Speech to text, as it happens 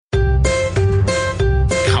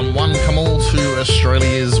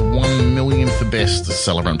Australia's 1 millionth best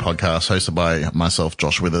celebrant podcast, hosted by myself,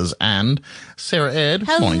 Josh Withers, and Sarah Ed.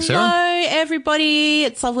 Hello, morning, Sarah. everybody.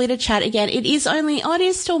 It's lovely to chat again. It is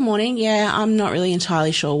still morning. Yeah, I'm not really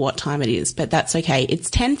entirely sure what time it is, but that's okay. It's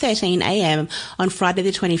 10:13 a.m. on Friday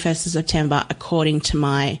the 21st of September, according to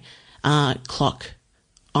my clock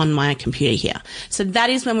on my computer here. So that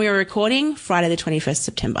is when we were recording, Friday the 21st of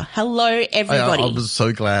September. Hello, everybody. I was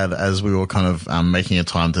so glad as we were kind of making a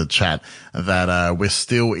time to chat that we're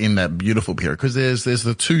still in that beautiful period, because there's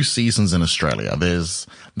the two seasons in Australia. There's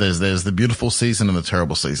the beautiful season and the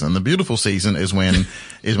terrible season. The beautiful season is when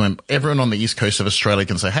everyone on the east coast of Australia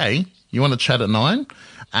can say, "Hey, you want to chat at 9?"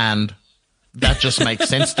 And that just makes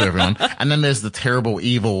sense to everyone. And then there's the terrible,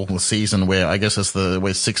 evil season where I guess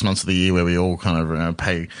we're 6 months of the year where we all kind of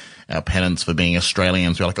pay our penance for being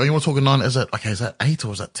Australians. We're like, "Oh, you want to talk at 9? Is that 8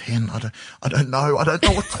 or is that 10? I don't know. I don't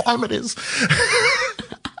know what time it is."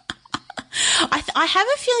 I have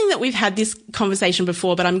a feeling that we've had this conversation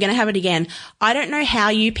before, but I'm going to have it again. I don't know how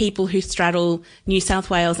you people who straddle New South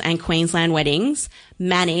Wales and Queensland weddings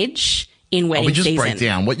manage in wedding we just season. break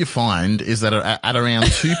down. What you find is that at around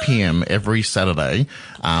 2 p.m. every Saturday,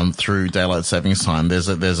 through daylight savings time, there's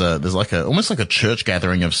almost like a church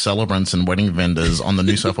gathering of celebrants and wedding vendors on the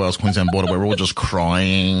New South Wales Queensland border, where we're all just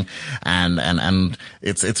crying and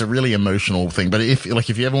it's a really emotional thing. But if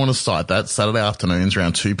you ever want to start that, Saturday afternoons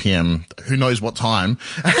around 2 p.m., who knows what time.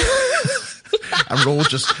 And we're all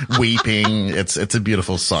just weeping. It's a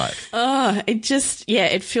beautiful sight. Oh,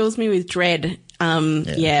 it fills me with dread.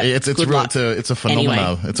 It's a phenomenon.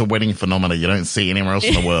 Anyway. It's a wedding phenomenon you don't see anywhere else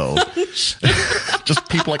in the world. Just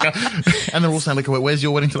people and they're all saying, like, "Where's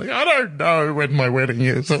your wedding?" Like, "I don't know when my wedding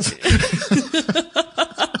is."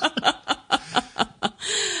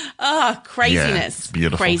 Craziness. Yeah,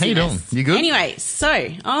 beautiful. Craziness. How you doing? You good? Anyway,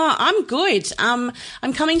 I'm good. I'm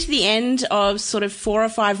coming to the end of sort of 4 or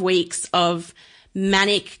 5 weeks of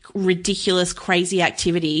manic, ridiculous, crazy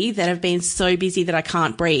activity that have been so busy that I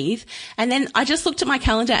can't breathe. And then I just looked at my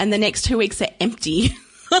calendar and the next 2 weeks are empty.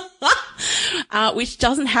 Which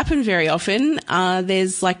doesn't happen very often.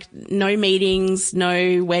 There's like no meetings,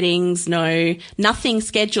 no weddings, nothing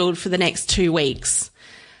scheduled for the next 2 weeks.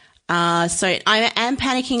 So I am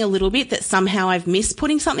panicking a little bit that somehow I've missed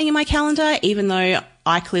putting something in my calendar, even though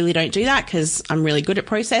I clearly don't do that because I'm really good at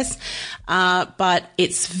process. But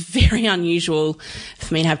it's very unusual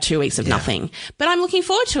for me to have 2 weeks of nothing. But I'm looking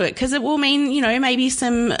forward to it because it will mean, maybe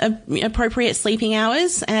some appropriate sleeping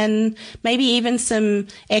hours and maybe even some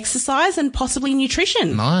exercise and possibly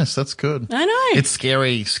nutrition. Nice. That's good. I know. It's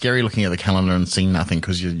scary looking at the calendar and seeing nothing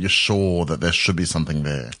because you're sure that there should be something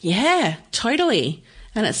there. Yeah, totally.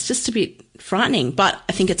 And it's just a bit frightening, but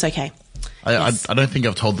I think it's okay. Yes. I don't think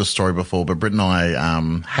I've told this story before, but Britt and I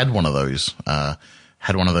had one of those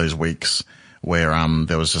weeks where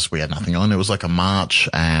we had nothing on. It was like a March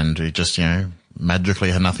and we just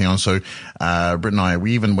magically had nothing on. So Britt and I,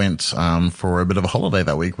 we even went for a bit of a holiday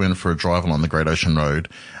that week. We went for a drive along the Great Ocean Road,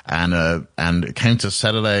 and it came to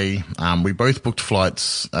Saturday. We both booked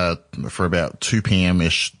flights for about 2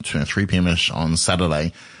 p.m.-ish, 3 p.m.-ish on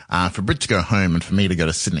Saturday. For Britt to go home and for me to go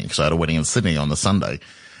to Sydney, because I had a wedding in Sydney on the Sunday.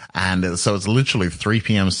 And so it's literally 3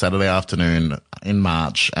 p.m. Saturday afternoon in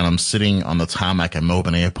March, and I'm sitting on the tarmac at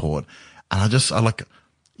Melbourne Airport, and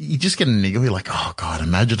you just get a niggle. You're like, "Oh God,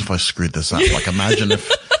 imagine if I screwed this up. Like, imagine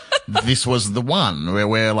if this was the one where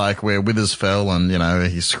Withers fell and,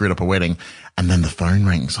 he screwed up a wedding." And then the phone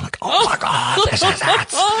rings. I'm like, "Oh my God, this is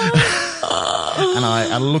it." And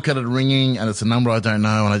I look at it ringing, and it's a number I don't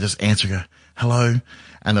know, and I just answer, go, "Hello."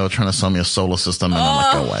 And they were trying to sell me a solar system, and I'm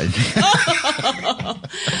like, "Go away."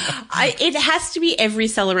 It has to be every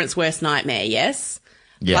celebrant's worst nightmare, yes?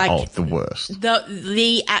 Yeah, the worst.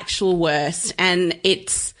 The actual worst. And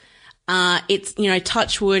it's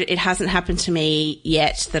touch wood, it hasn't happened to me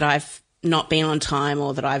yet that I've not been on time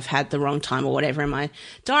or that I've had the wrong time or whatever in my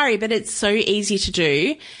diary, but it's so easy to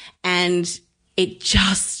do. And it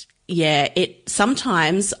just,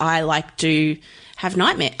 sometimes I do have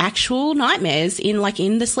actual nightmares in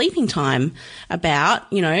the sleeping time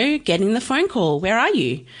about, getting the phone call. Where are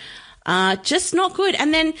you? Just not good.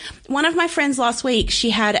 And then one of my friends last week,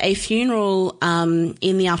 she had a funeral,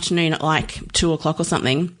 in the afternoon at 2 o'clock or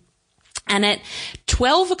something. And at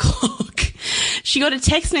 12 o'clock, she got a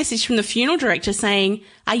text message from the funeral director saying,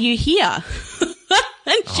 "Are you here?"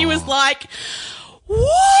 And she was like,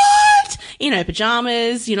 "What?" in her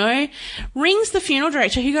pajamas, you know, rings the funeral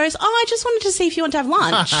director who goes, I just wanted to see if you want to have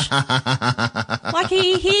lunch. Like,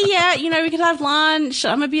 here, yeah, you know, we could have lunch.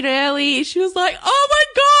 I'm a bit early. She was like, oh my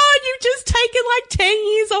God, you've just taken like 10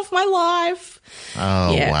 years off my life.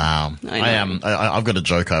 Oh, yeah. Wow. I've got a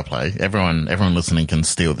joke I play. Everyone listening can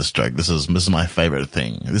steal this joke. This is my favorite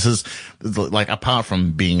thing. This is like, apart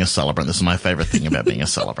from being a celebrant, this is my favorite thing about being a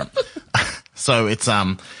celebrant. So it's,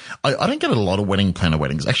 I don't get a lot of wedding planner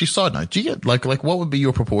weddings. Actually, side note, do you get like what would be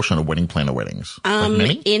your proportion of wedding planner weddings? Like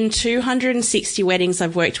many? In 260 weddings,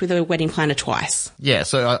 I've worked with a wedding planner twice. Yeah.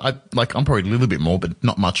 So I'm probably a little bit more, but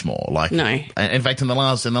not much more. Like, no. In fact, in the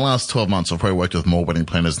last 12 months, I've probably worked with more wedding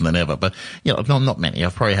planners than ever, but you know, not many.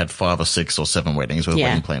 I've probably had 5 or 6 or 7 weddings with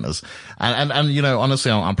wedding planners. And, you know,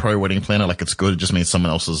 honestly, I'm pro wedding planner. Like, it's good. It just means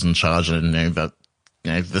someone else is in charge and, you know, that,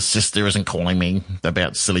 you know, the sister isn't calling me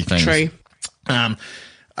about silly things. True.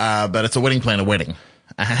 But it's a wedding planner wedding.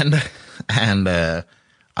 And I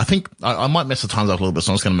think I might mess the times up a little bit,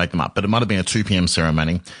 so I'm just going to make them up, but it might have been a 2 p.m.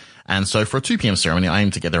 ceremony. And so for a 2 p.m. ceremony, I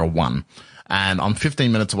aim to get there at 1. And I'm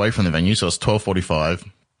 15 minutes away from the venue, so it's 12:45.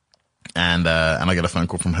 And I get a phone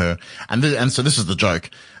call from her. And so this is the joke.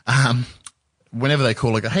 Whenever they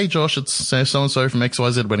call, I go, hey Josh, it's so-and-so from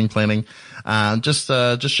XYZ Wedding Planning. Just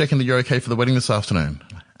checking that you're okay for the wedding this afternoon.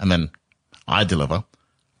 And then I deliver.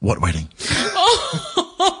 What wedding?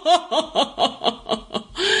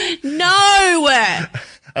 No!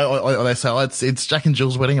 They say, it's Jack and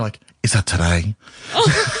Jill's wedding. I'm like, is that today?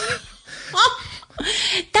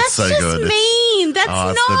 That's so just good. mean. That's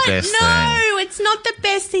not. The best thing. It's not the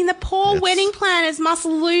best thing. The poor wedding planners must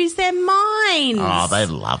lose their minds. Oh, they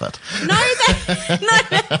love it. No,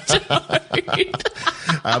 they don't.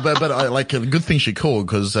 But I like a good thing she called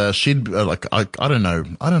because she'd like I don't know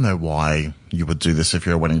why you would do this if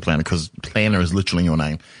you're a wedding planner, because planner is literally your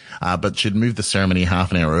name. But she'd moved the ceremony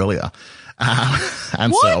half an hour earlier.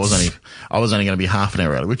 And what? So I was only going to be half an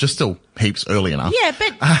hour early, which is still heaps early enough. Yeah,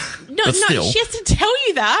 but no, still. she has to tell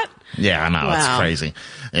you that. Yeah, I know. Wow. It's crazy.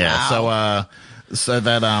 Yeah. Wow. So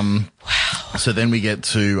that, wow. So then we get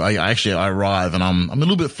to, I arrive and I'm a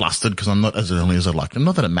little bit flustered because I'm not as early as I'd like.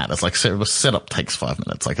 Not that it matters. Like setup takes 5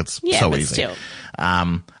 minutes. Like it's so easy. Still.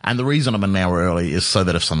 And the reason I'm an hour early is so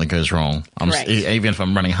that if something goes wrong, even if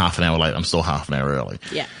I'm running half an hour late, I'm still half an hour early.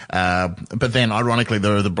 Yeah. But then ironically,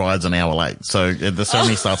 the bride's an hour late. So the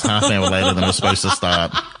ceremony starts half an hour later than it was supposed to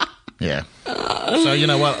start. Yeah. So you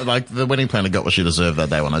know what? Like the wedding planner got what she deserved that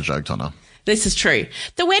day when I joked on her. This is true.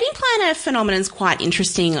 The wedding planner phenomenon is quite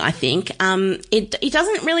interesting, I think. It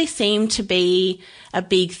doesn't really seem to be a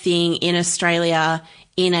big thing in Australia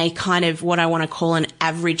in a kind of what I want to call an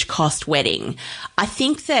average cost wedding. I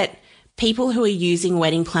think that people who are using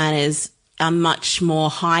wedding planners are much more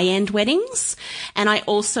high-end weddings. And I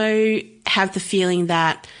also have the feeling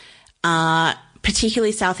that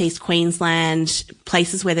particularly Southeast Queensland,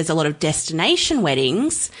 places where there's a lot of destination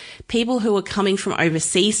weddings, people who are coming from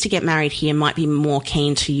overseas to get married here might be more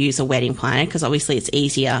keen to use a wedding planner because obviously it's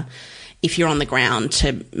easier if you're on the ground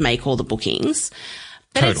to make all the bookings.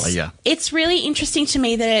 But it's really interesting to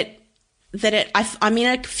me I'm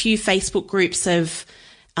in a few Facebook groups of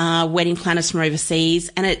wedding planners from overseas,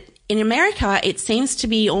 and in America, it seems to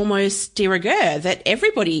be almost de rigueur that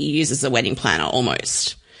everybody uses a wedding planner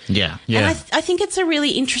almost. Yeah. And I think it's a really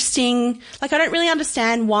interesting, like, I don't really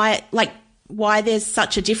understand why there's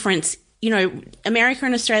such a difference. You know, America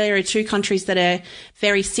and Australia are 2 countries that are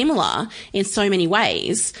very similar in so many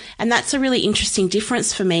ways. And that's a really interesting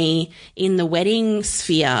difference for me in the wedding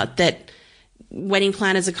sphere, that wedding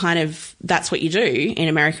planners are kind of, that's what you do in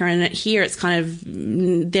America. And here it's kind of,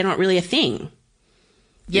 they're not really a thing.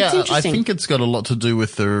 Yeah, I think it's got a lot to do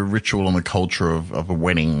with the ritual and the culture of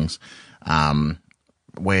weddings.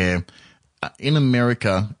 Where in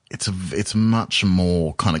America, it's much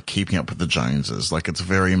more kind of keeping up with the Joneses. Like it's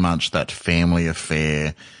very much that family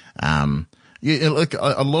affair. Like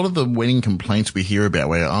a lot of the wedding complaints we hear about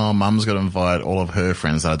where, mum's got to invite all of her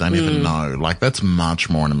friends that I don't even know. Like that's much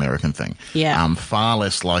more an American thing. Yeah. Far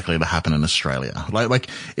less likely to happen in Australia. Like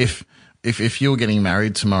if you're getting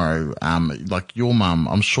married tomorrow, like your mum,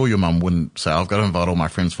 I'm sure your mum wouldn't say, I've got to invite all my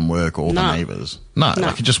friends from work or all the neighbours. No,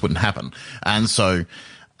 like it just wouldn't happen. And so,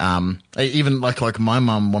 even like my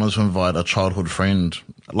mum wanted to invite a childhood friend,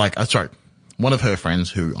 one of her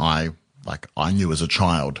friends who I knew as a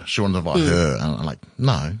child. She wanted to invite her, and I'm like,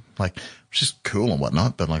 no, like she's cool and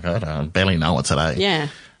whatnot, but like I barely know her today. Yeah.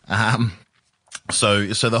 So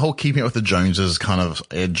the whole keeping up with the Joneses kind of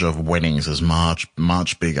edge of weddings is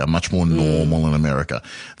much bigger, much more normal in America.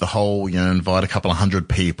 The whole, invite a couple of 100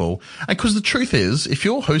 people. And cause the truth is, if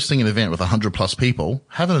you're hosting an event with 100+ people,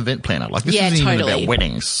 have an event planner. Like this isn't even about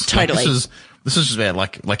weddings. Totally. Like, this is just about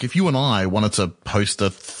like if you and I wanted to host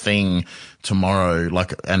a thing tomorrow,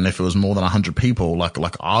 and if it was more than 100 people, like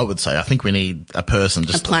I would say, I think we need a person,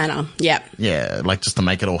 just a planner. Yep. Yeah. Just to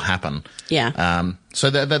make it all happen. Yeah.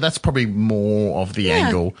 So that's probably more of the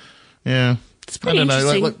angle. Yeah. It's pretty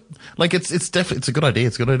interesting. It's a good idea.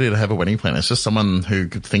 It's a good idea to have a wedding planner. It's just someone who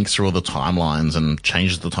thinks through all the timelines and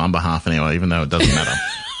changes the time by half an hour, even though it doesn't matter.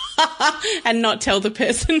 And not tell the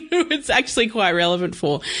person who it's actually quite relevant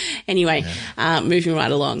for. Anyway, moving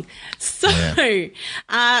right along. So,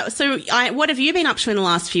 what have you been up to in the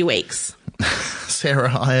last few weeks?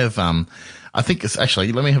 Sarah, I have, I think it's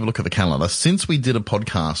actually, let me have a look at the calendar. Since we did a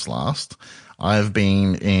podcast last, I've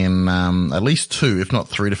been in, at least 2, if not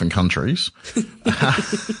 3 different countries.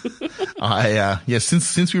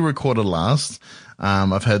 Since we recorded last,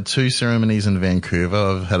 I've had 2 ceremonies in Vancouver.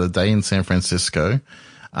 I've had a day in San Francisco.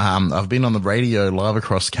 I've been on the radio live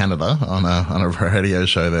across Canada on a radio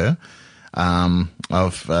show there.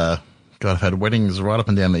 I've had weddings right up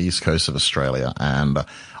and down the east coast of Australia, and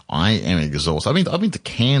I am exhausted. I've been to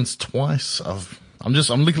Cairns twice. I'm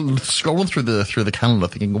scrolling through the calendar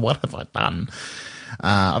thinking, what have I done?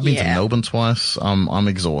 I've been to Melbourne twice. I'm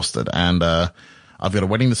exhausted, and I've got a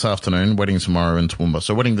wedding this afternoon, wedding tomorrow in Toowoomba.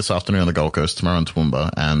 So wedding this afternoon on the Gold Coast, tomorrow in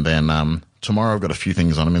Toowoomba, and then tomorrow I've got a few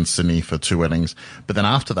things on. I'm in Sydney for 2 weddings. But then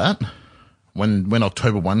after that, when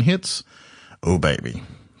October 1 hits, oh baby,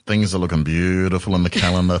 things are looking beautiful in the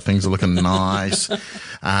calendar. Things are looking nice.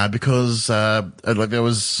 Because there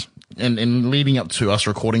was, in leading up to us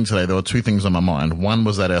recording today, there were 2 things on my mind. One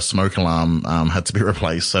was that our smoke alarm had to be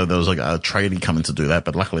replaced, so there was a tradie coming to do that,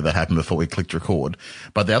 but luckily that happened before we clicked record.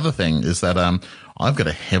 But the other thing is that I've got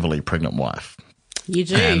a heavily pregnant wife. You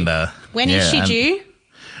do? And, when is she due?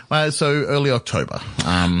 So early October.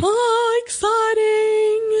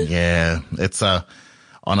 Exciting. Yeah, it's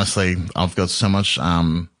honestly, I've got so much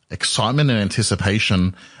excitement and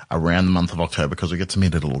anticipation around the month of October because we get to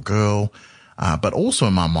meet a little girl. But also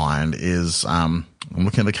in my mind is, I'm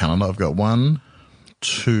looking at the calendar. I've got 1,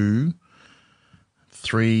 2,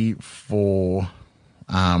 3, 4,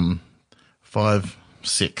 5,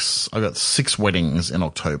 6. I've got 6 weddings in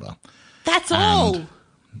October. That's all.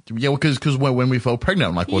 Yeah, because when we fell pregnant,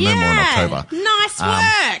 I'm like, well, no more in October. Nice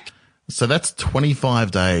work. So that's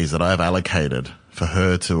 25 days that I've allocated for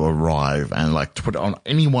her to arrive, and to put on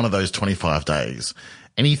any one of those 25 days.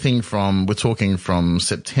 Anything we're talking from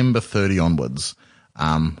September 30 onwards.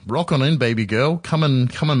 Rock on in, baby girl. Come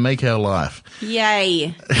and make our life.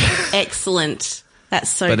 Yay. Excellent. That's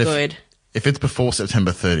so good. If it's before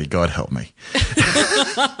September 30, God help me.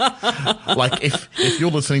 If you're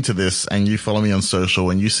listening to this and you follow me on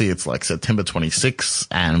social and you see it's September 26th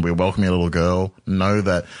and we're welcoming a little girl, know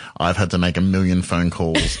that I've had to make a million phone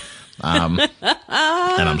calls. And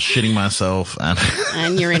I'm shitting myself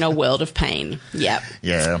and you're in a world of pain. Yep.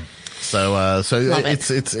 Yeah. So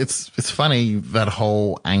it's funny, that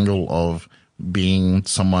whole angle of being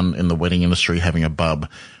someone in the wedding industry having a bub,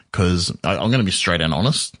 because I'm going to be straight and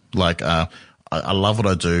honest. I love what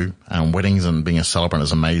I do, and weddings and being a celebrant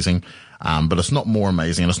is amazing. But it's not more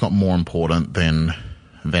amazing and it's not more important than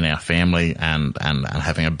our family and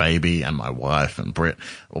having a baby and my wife and Britt,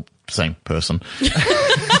 well, same person.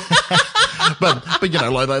 but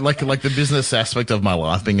like the business aspect of my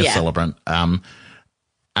life, being a celebrant. And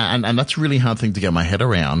that's a really hard thing to get my head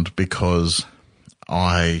around, because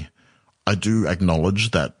I do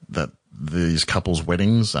acknowledge that these couples'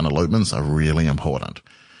 weddings and elopements are really important.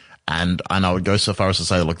 And I would go so far as to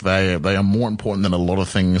say, look, they are more important than a lot of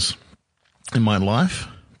things in my life,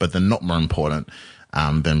 but they're not more important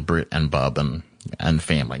than Britt and Bub and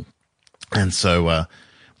family. And so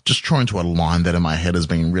just trying to align that in my head has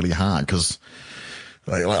been really hard, because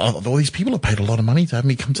all these people have paid a lot of money to have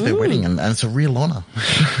me come to their wedding, and it's a real honor.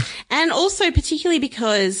 And also particularly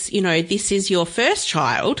because, this is your first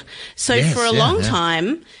child. So for a long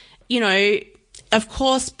time, of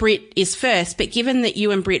course, Britt is first, but given that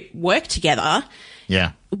you and Britt work together,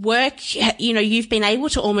 you've been able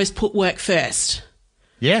to almost put work first.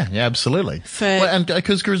 Yeah, absolutely. And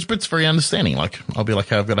because Britt's very understanding. I'll be like,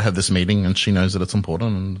 hey, I've got to have this meeting, and she knows that it's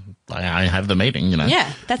important, and I have the meeting,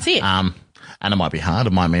 Yeah, that's it. And it might be hard.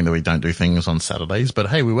 It might mean that we don't do things on Saturdays, but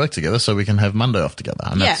hey, we work together so we can have Monday off together,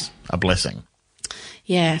 and that's a blessing.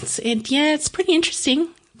 Yeah, it's pretty interesting.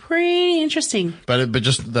 pretty interesting. But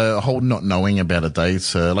just the whole not knowing about a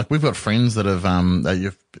date, like we've got friends that have,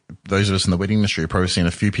 those of us in the wedding industry have probably seen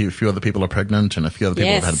a few other people are pregnant and a few other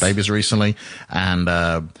people have had babies recently. And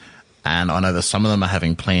I know that some of them are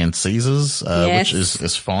having planned Caesars, which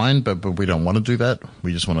is fine, but we don't want to do that.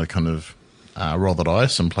 We just want to kind of, roll the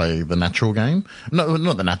dice and play the natural game. No,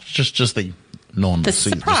 not the natural, just the the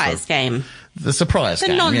surprise game. The surprise game.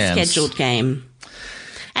 The non-scheduled game.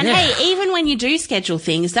 And hey, even when you do schedule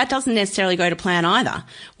things, that doesn't necessarily go to plan either.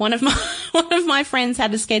 One of my friends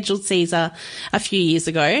had a scheduled Caesar a few years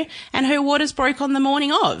ago, and her waters broke on the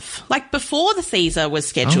morning of, like before the Caesar was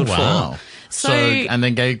scheduled for. So and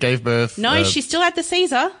then gave birth. No, she still had the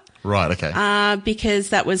Caesar. Right. Okay. Because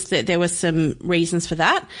there was some reasons for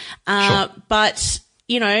that. Sure. But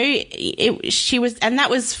you know, she was, and that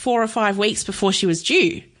was 4 or 5 weeks before she was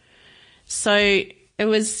due. So it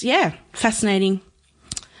was, fascinating.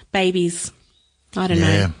 Babies. I don't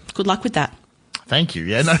know. Good luck with that. Thank you.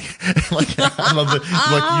 Yeah, no, like I love it.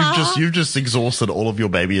 Like you've just exhausted all of your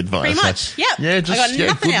baby advice. Pretty much. Yep. Yeah, just I got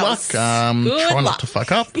nothing good else. luck. Try not to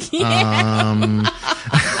fuck up.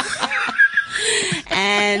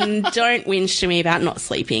 And don't whinge to me about not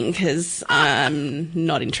sleeping because I'm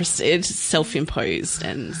not interested. Self-imposed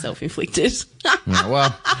and self-inflicted. Yeah,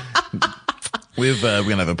 well, we're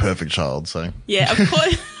gonna have a perfect child, so yeah,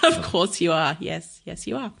 of course you are. Yes,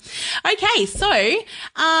 you are. Okay, so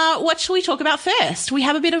what shall we talk about first? We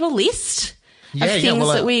have a bit of a list of things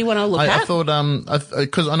that we want to look at. I thought,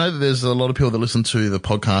 because I know that there's a lot of people that listen to the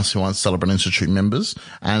podcast who aren't Celebrant Institute members,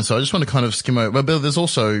 and so I just want to kind of skim over. But there's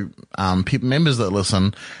also members that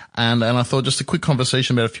listen, and I thought just a quick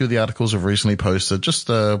conversation about a few of the articles I've recently posted, just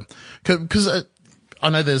because. I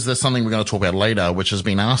know there's something we're going to talk about later, which has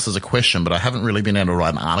been asked as a question, but I haven't really been able to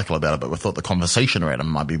write an article about it, but we thought the conversation around it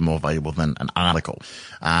might be more valuable than an article.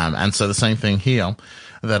 And so the same thing here,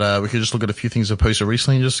 that we could just look at a few things I've posted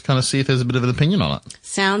recently and just kind of see if there's a bit of an opinion on it.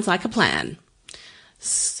 Sounds like a plan.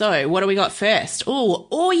 So what do we got first?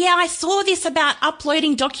 Oh yeah, I saw this about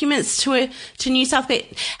uploading documents to New South Wales.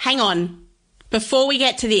 Hang on. Before we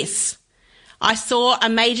get to this, I saw a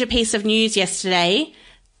major piece of news yesterday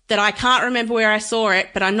that I can't remember where I saw it,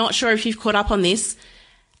 but I'm not sure if you've caught up on this.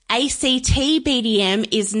 ACT BDM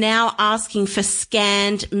is now asking for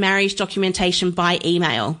scanned marriage documentation by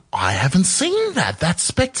email. I haven't seen that. That's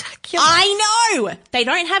spectacular. I know. They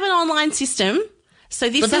don't have an online system.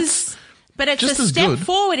 So but it's a step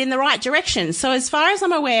forward in the right direction. So as far as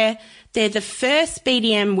I'm aware, they're the first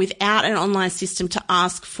BDM without an online system to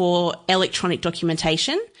ask for electronic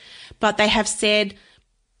documentation, but they have said,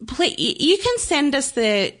 please, you can send us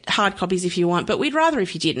the hard copies if you want, but we'd rather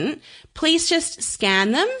if you didn't. Please just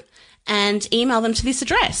scan them and email them to this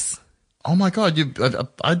address. Oh my God,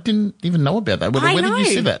 I didn't even know about that. Where did you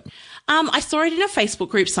see that? I saw it in a Facebook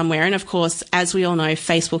group somewhere, and of course, as we all know,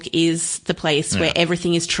 Facebook is the place where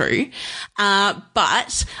everything is true.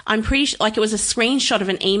 But I'm pretty sure, like, it was a screenshot of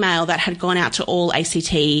an email that had gone out to all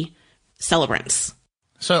ACT celebrants.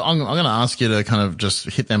 So I'm going to ask you to kind of just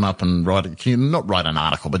hit them up and not write an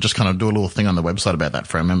article, but just kind of do a little thing on the website about that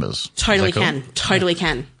for our members. Totally can. Totally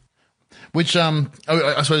can. Which, I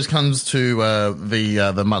suppose comes to,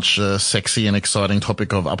 the much, sexy and exciting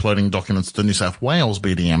topic of uploading documents to New South Wales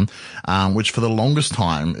BDM, which for the longest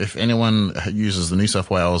time, if anyone uses the New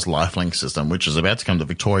South Wales Lifelink system, which is about to come to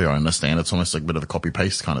Victoria, I understand, it's almost like a bit of a copy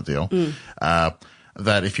paste kind of deal.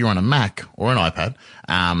 That if you're on a Mac or an iPad,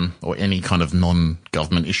 or any kind of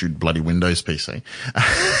non-government issued bloody Windows PC,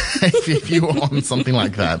 if you were on something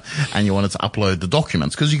like that and you wanted to upload the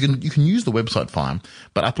documents, because you can use the website fine,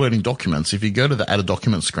 but uploading documents, if you go to the add a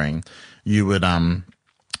document screen, you would,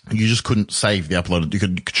 you just couldn't save the uploaded. You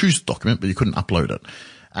could choose the document, but you couldn't upload it.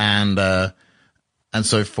 And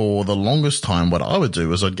so for the longest time, what I would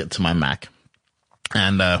do is I'd get to my Mac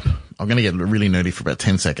and, I'm going to get really nerdy for about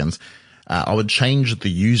 10 seconds. I would change the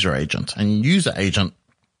user agent, and user agent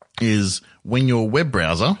is when your web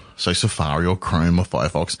browser, so Safari or Chrome or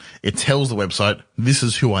Firefox, it tells the website, this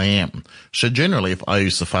is who I am. So generally, if I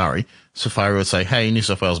use Safari would say, hey, New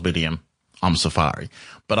South Wales BDM, I'm Safari.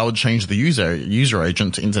 But I would change the user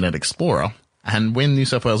agent to Internet Explorer. And when New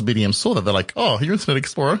South Wales BDM saw that, they're like, oh, you're Internet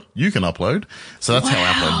Explorer, you can upload. So that's how I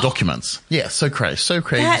upload documents. Yeah, so crazy, so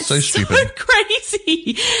stupid. So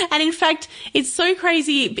crazy. And in fact, it's so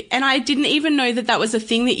crazy, and I didn't even know that was a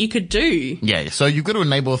thing that you could do. Yeah, so you've got to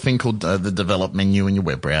enable a thing called the develop menu in your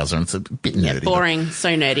web browser, and it's a bit nerdy. Yeah, boring, so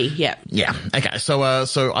nerdy, yeah. Yeah, okay, so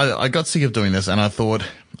I got sick of doing this, and I thought,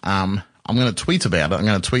 I'm going to tweet about it. I'm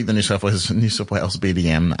going to tweet the New South Wales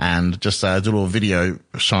BDM and just do a little video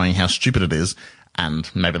showing how stupid it is. And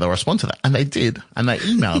maybe they'll respond to that. And they did. And they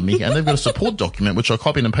emailed me and they've got a support document, which I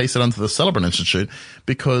copied and pasted onto the Celebrant Institute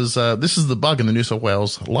because, this is the bug in the New South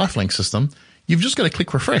Wales Lifelink system. You've just got to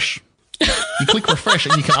click refresh. You click refresh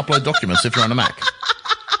and you can upload documents if you're on a Mac.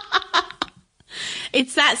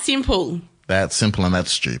 It's that simple. That's simple and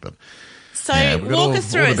that's stupid. So walk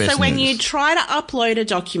us through it. So when you try to upload a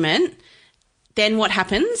document, then what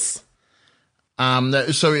happens?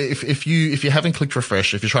 So if you haven't clicked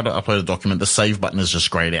refresh, if you try to upload a document, the save button is just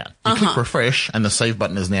grayed out. You click refresh and the save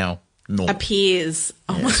button is now normal. Appears.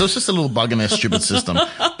 Yeah, so it's just a little bug in their stupid system.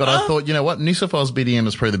 But I thought, you know what? New South Wales BDM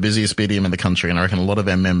is probably the busiest BDM in the country, and I reckon a lot of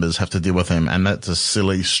our members have to deal with him, and that's a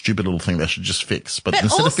silly, stupid little thing they should just fix. But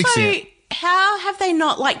instead of fixing it, how have they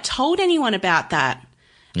not told anyone about that?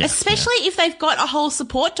 Yeah, especially if they've got a whole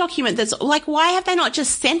support document that's why have they not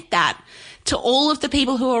just sent that to all of the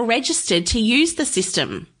people who are registered to use the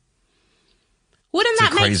system? Wouldn't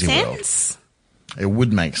that make sense? It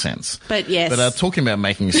would make sense. But yes. But talking about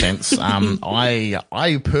making sense,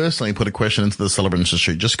 I personally put a question into the Celebrant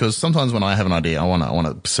Institute just because sometimes when I have an idea, I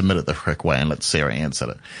want to submit it the correct way and let Sarah answer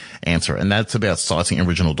it. And that's about citing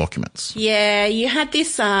original documents. Yeah, you had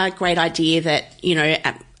this great idea that,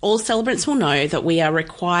 all celebrants will know that we are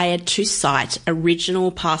required to cite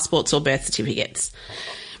original passports or birth certificates.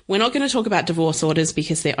 We're not going to talk about divorce orders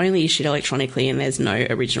because they're only issued electronically and there's no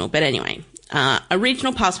original. But anyway,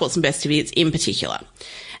 original passports and birth certificates in particular,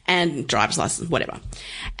 and driver's license, whatever.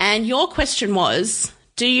 And your question was,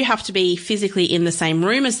 do you have to be physically in the same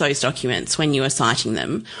room as those documents when you are citing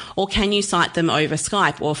them, or can you cite them over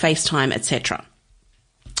Skype or FaceTime, etc.?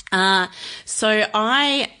 So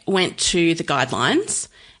I went to the guidelines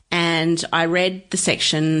and I read the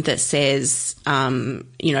section that says,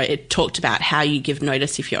 it talked about how you give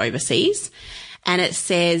notice if you're overseas. And it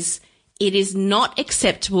says, it is not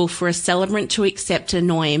acceptable for a celebrant to accept a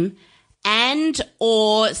NOIM and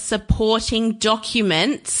or supporting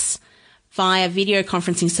documents via video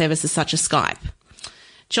conferencing services such as Skype.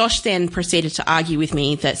 Josh then proceeded to argue with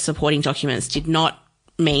me that supporting documents did not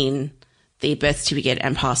mean the birth certificate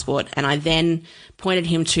and passport. And I then pointed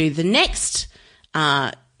him to the next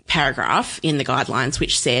paragraph in the guidelines,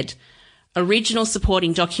 which said original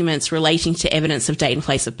supporting documents relating to evidence of date and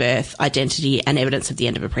place of birth, identity, and evidence of the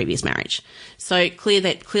end of a previous marriage. So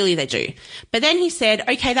clearly they do. But then he said,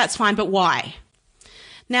 okay, that's fine, but why?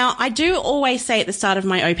 Now, I do always say at the start of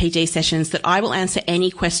my OPD sessions that I will answer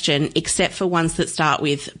any question except for ones that start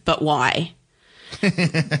with, but why?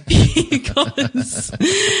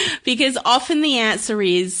 because often the answer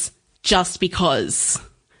is just because.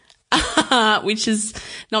 Which is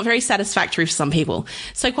not very satisfactory for some people.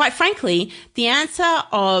 So quite frankly, the answer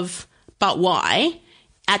of but why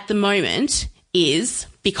at the moment is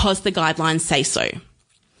because the guidelines say so.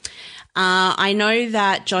 I know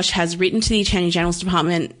that Josh has written to the Attorney General's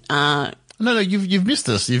Department. No, you've missed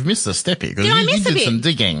this. You've missed a step here. Did I miss a bit? You did some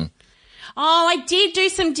digging. Oh, I did do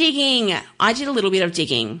some digging. I did a little bit of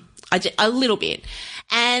digging. I did a little bit.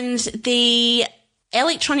 And the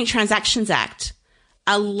Electronic Transactions Act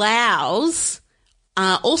allows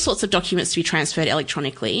all sorts of documents to be transferred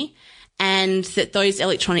electronically, and that those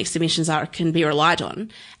electronic submissions can be relied on.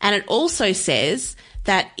 And it also says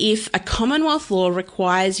that if a Commonwealth law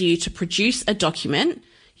requires you to produce a document,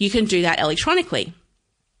 you can do that electronically.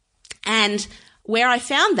 And where I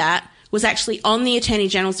found that was actually on the Attorney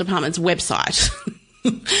General's Department's website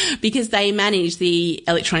because they manage the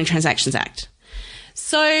Electronic Transactions Act.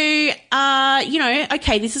 So,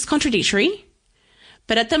 okay, this is contradictory.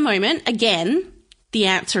 But at the moment, again, the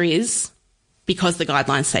answer is because the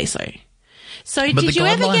guidelines say so. So did you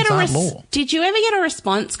ever get a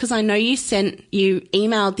response? Because I know you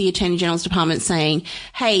emailed the Attorney General's Department saying,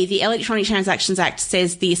 hey, the Electronic Transactions Act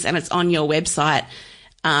says this and it's on your website.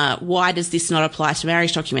 Why does this not apply to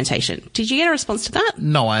marriage documentation? Did you get a response to that?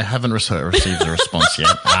 No, I haven't received a response yet.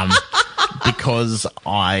 Because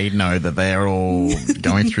I know that they're all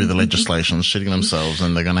going through the legislation, shitting themselves,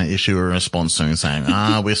 and they're going to issue a response soon saying,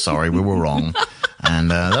 we're sorry, we were wrong. And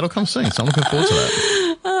that'll come soon, so I'm looking forward to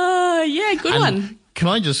that. Yeah, good one. Can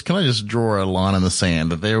I just draw a line in the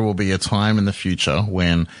sand that there will be a time in the future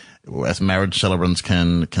when as marriage celebrants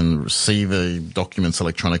can see the documents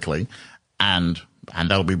electronically, and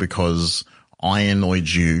that'll be because I annoyed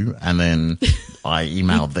you and then I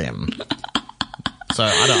emailed them. So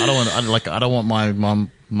I don't want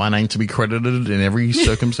my name to be credited in every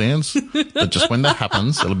circumstance. But just when that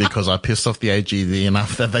happens, it'll be because I pissed off the AGD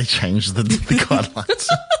enough that they changed the guidelines.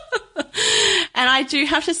 And I do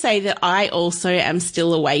have to say that I also am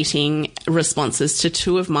still awaiting responses to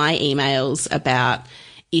 2 of my emails about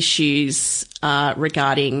issues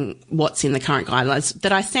regarding what's in the current guidelines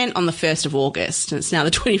that I sent on the 1st of August, and it's now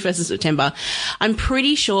the 21st of September. I'm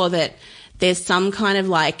pretty sure that there's some kind of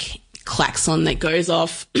like klaxon that goes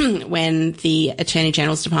off when the Attorney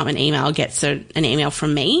General's Department email gets an email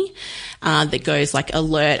from me that goes like,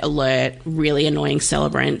 alert, really annoying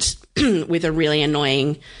celebrant with a really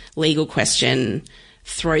annoying legal question.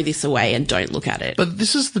 Throw this away and don't look at it. But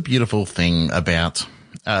this is the beautiful thing about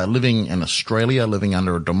living in Australia, living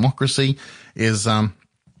under a democracy, is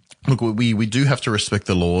look, we do have to respect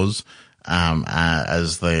the laws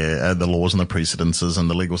as the laws and the precedences and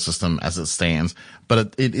the legal system as it stands,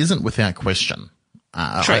 but it isn't without question.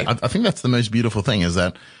 True. I think that's the most beautiful thing is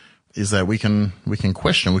that we can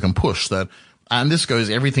question, we can push that. And this goes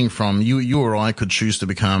everything from you or I could choose to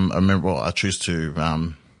become a member, or choose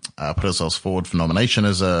to put ourselves forward for nomination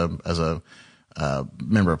as a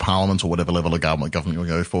member of parliament or whatever level of government we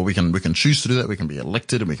go for. We can choose to do that. We can be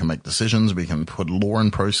elected and we can make decisions. We can put law in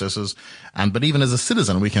processes. But even as a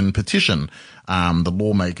citizen, we can petition, the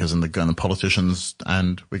lawmakers and the politicians,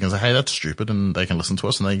 and we can say, hey, that's stupid. And they can listen to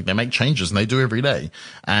us, and they make changes, and they do every day.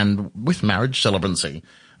 And with marriage celebrancy,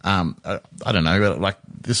 I don't know, like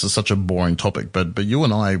this is such a boring topic, but you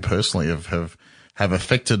and I personally have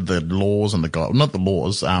affected the laws and not the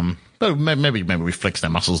laws, but maybe we flexed our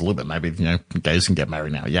muscles a little bit. Maybe, gays can get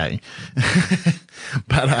married now. Yay.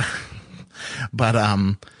 But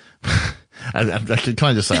can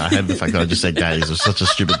I just say, I hate the fact that I just said gays. It's such a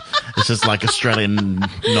stupid, it's just like Australian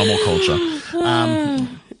normal culture.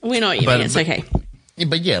 We know what you mean. It's okay.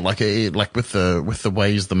 But yeah, like with the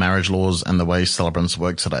ways the marriage laws and the way celebrants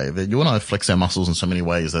work today, that you and I flex our muscles in so many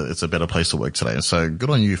ways that it's a better place to work today. So good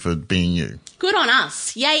on you for being you. Good on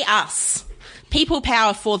us. Yay us. People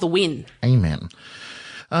power for the win. Amen.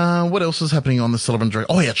 What else is happening on the celebrant direct?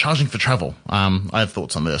 Oh yeah, charging for travel. I have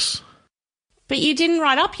thoughts on this. But you didn't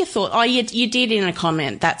write up your thought. Oh, you did in a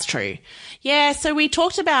comment. That's true. Yeah. So we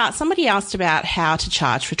talked about, somebody asked about how to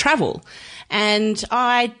charge for travel. And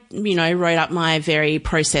I, wrote up my very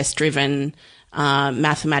process-driven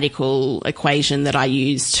mathematical equation that I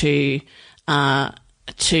use to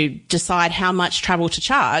decide how much travel to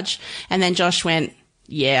charge. And then Josh went,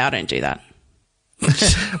 "Yeah, I don't do that."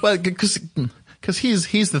 Well, because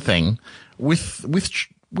here's the thing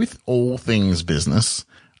with all things business,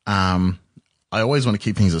 I always want to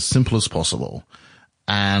keep things as simple as possible.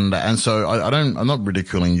 And so I'm not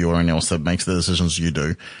ridiculing you or anyone else that makes the decisions you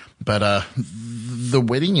do, but the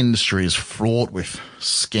wedding industry is fraught with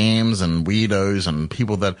scams and weirdos and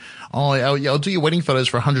people that, I'll do your wedding photos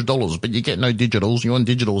for $100, but you get no digitals. You want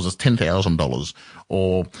digitals as $10,000.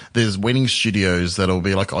 Or there's wedding studios that'll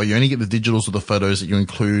be like, you only get the digitals of the photos that you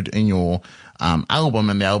include in your album,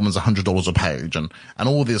 and the album's $100 a page, and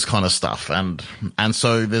all this kind of stuff. And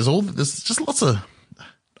so there's just lots of,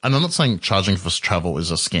 and I'm not saying charging for travel is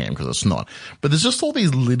a scam, because it's not, but there's just all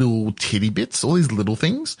these little titty bits, all these little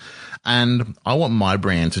things. And I want my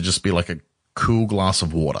brand to just be like a cool glass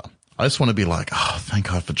of water. I just want to be like, oh, thank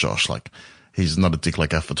God for Josh. Like, he's not a dick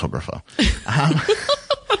like our photographer.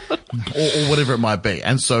 Or whatever it might be.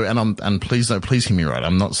 And so, and please hear me right.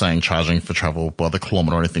 I'm not saying charging for travel by the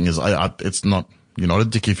kilometer or anything it's not, you're not a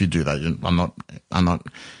dick if you do that. I'm not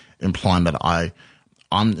implying that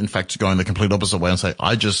I'm in fact going the complete opposite way and say,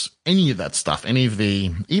 any of that stuff,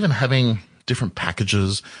 even having different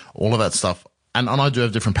packages, all of that stuff. And I do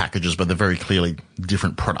have different packages, but they're very clearly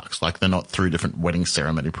different products. Like, they're not through different wedding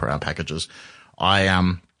ceremony packages.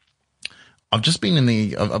 I've just been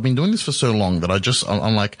I've been doing this for so long that I just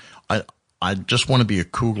want to be a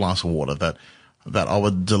cool glass of water that I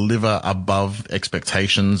would deliver above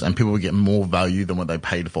expectations, and people would get more value than what they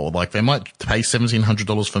paid for. Like, they might pay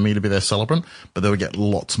 $1,700 for me to be their celebrant, but they would get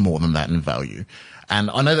lots more than that in value. And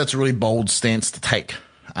I know that's a really bold stance to take.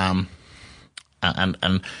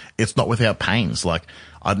 And it's not without pains. Like,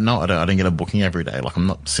 I don't get a booking every day. Like, I'm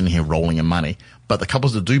not sitting here rolling in money, but the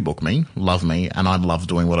couples that do book me love me, and I love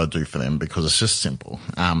doing what I do for them because it's just simple.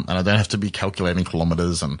 And I don't have to be calculating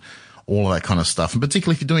kilometers and all of that kind of stuff. And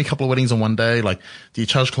particularly if you're doing a couple of weddings on one day, like, do you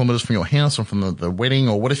charge kilometers from your house or from the wedding?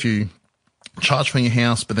 Or what if you charge from your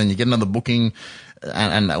house, but then you get another booking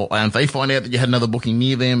and they find out that you had another booking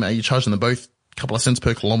near them? Are you charging them both a couple of cents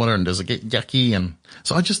per kilometer, and does it get yucky? And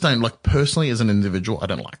so I just don't personally, as an individual, I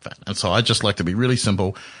don't like that. And so I just like to be really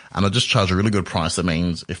simple, and I just charge a really good price. That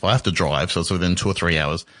means if I have to drive, so it's within 2 or 3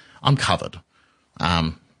 hours, I'm covered.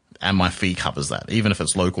 And my fee covers that, even if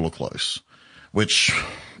it's local or close, which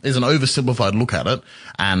is an oversimplified look at it.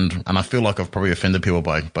 And I feel like I've probably offended people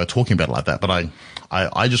by talking about it like that. But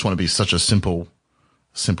I just want to be such a simple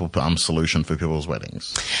solution for people's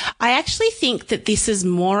weddings. I actually think that this is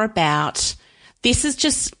more about this is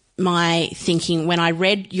just my thinking when I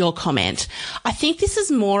read your comment. I think this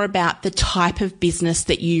is more about the type of business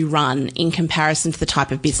that you run in comparison to the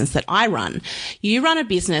type of business that I run. You run a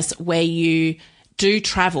business where you do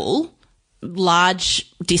travel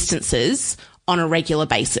large distances on a regular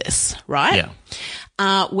basis, right?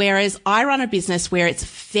 Yeah. Whereas I run a business where it's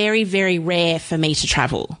very, very rare for me to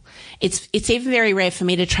travel. It's even very rare for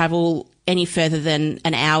me to travel any further than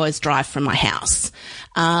an hour's drive from my house,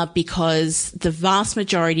 because the vast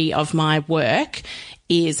majority of my work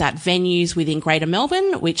is at venues within Greater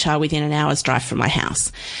Melbourne, which are within an hour's drive from my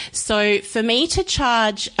house. So for me to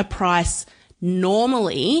charge a price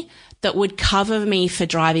normally that would cover me for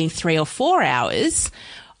driving 3 or 4 hours,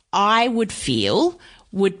 I would feel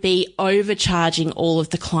would be overcharging all of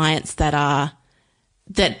the clients that are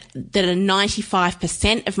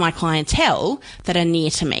 95% of my clientele that are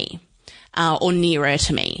near to me. Or nearer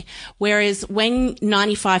to me. Whereas when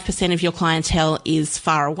 95% of your clientele is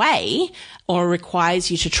far away or requires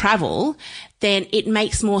you to travel, then it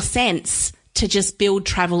makes more sense to just build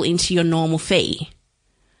travel into your normal fee.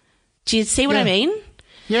 Do you see what I mean?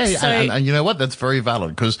 Yeah, So, and you know what? That's very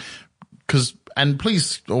valid because, and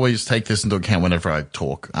please always take this into account whenever I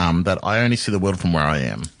talk, that I only see the world from where I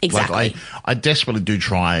am. Exactly. Like I desperately do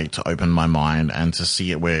try to open my mind and to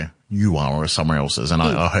see it where you are or somewhere else is. And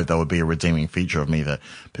I hope that would be a redeeming feature of me, that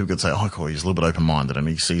people could say, oh, cool, he's a little bit open-minded and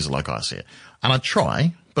he sees it like I see it. And I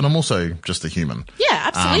try, but I'm also just a human. yeah,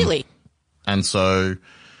 absolutely. And so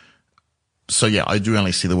yeah, I do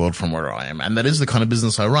only see the world from where I am. And that is the kind of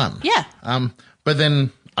business I run. Yeah. But then,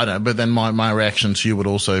 I don't know, but then my reaction to you would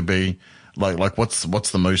also be, like what's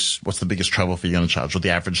the biggest travel fee you're going to charge, or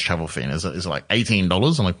the average travel fee? Is it like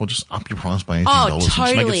 $18? I'm like, well, just up your price by $18. Oh, Just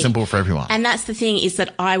make totally. it simple for everyone. And that's the thing, is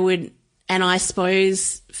that I would, and I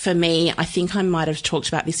suppose for me, I think I might have talked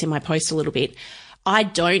about this in my post a little bit. I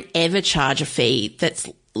don't ever charge a fee that's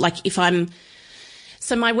like,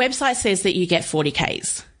 so my website says that you get 40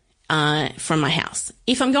 Ks. From my house.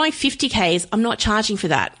 If I'm going 50 Ks, I'm not charging for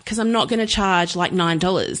that, because I'm not going to charge like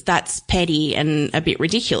 $9. That's petty and a bit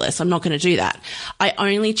ridiculous. I'm not going to do that. I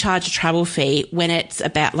only charge a travel fee when it's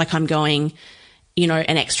about like I'm going,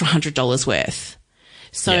 an extra $100 worth.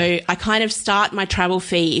 So Yeah. I kind of start my travel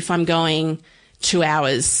fee if I'm going 2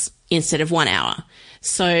 hours instead of 1 hour.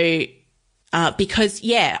 So, because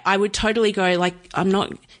I would totally go like, I'm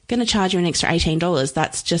not going to charge you an extra $18.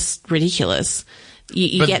 That's just ridiculous.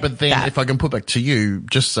 But then that. if I can put back to you,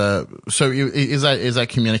 just, so is that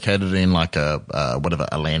communicated in like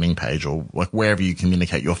a landing page, or like wherever you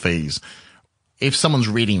communicate your fees? If someone's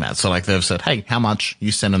reading that, so like they've said, hey, how much?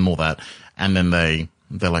 You send them all that. And then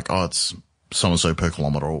they're like, oh, it's so-and-so per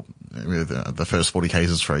kilometer, or the first 40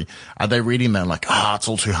 Ks is free. Are they reading that like, it's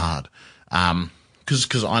all too hard?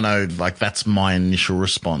 Cause I know like that's my initial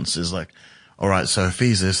response is like, all right, so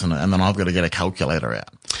fees this, and then I've got to get a calculator out.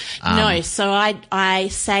 No, so I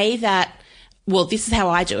say that, well, this is how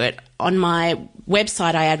I do it. On my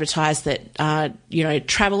website, I advertise that,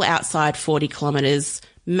 travel outside 40 kilometres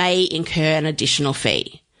may incur an additional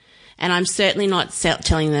fee. And I'm certainly not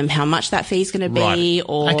telling them how much that fee is going to be, Right.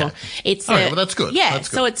 or Okay. it's well, that's good. Yeah, That's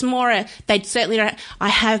good. so it's more they certainly don't. I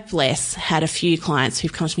have, had a few clients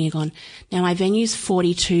who've come to me and gone, now my venue's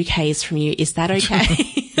 42 Ks from you. Is that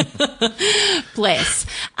okay? Bless.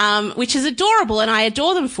 Which is adorable, and I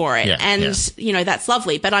adore them for it. Yeah, and, yeah. that's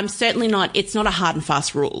lovely, but I'm certainly not, it's not a hard and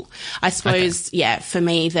fast rule. I suppose, for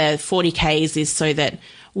me, the 40 Ks is so that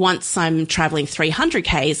once I'm traveling 300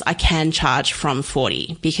 Ks, I can charge from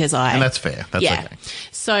 40 because And that's fair. That's okay.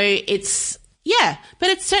 So it's, but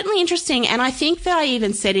it's certainly interesting. And I think that I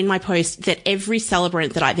even said in my post that every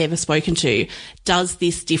celebrant that I've ever spoken to does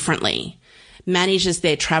this differently, manages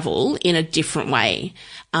their travel in a different way.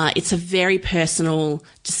 It's a very personal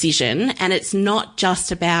decision, and it's not just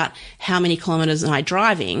about how many kilometres am I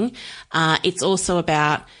driving. It's also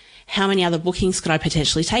about how many other bookings could I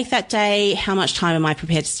potentially take that day? How much time am I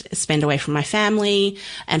prepared to spend away from my family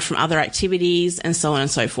and from other activities, and so on and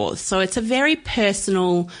so forth. So it's a very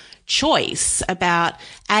personal choice about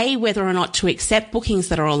A, whether or not to accept bookings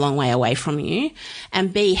that are a long way away from you,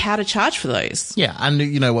 and B, how to charge for those. Yeah. And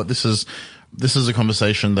you know what? This is a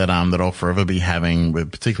conversation that I'll forever be having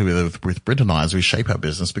particularly with Britt and I as we shape our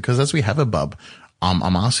business, because as we have a bub,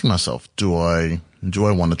 I'm asking myself, do I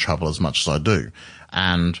want to travel as much as I do?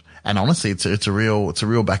 And honestly, it's a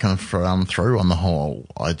real back and throw on the whole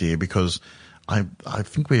idea, because I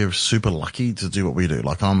think we're super lucky to do what we do.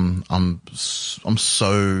 Like I'm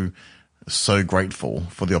so grateful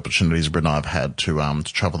for the opportunities Britt and I have had to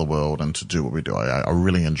travel the world and to do what we do. I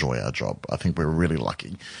really enjoy our job. I think we're really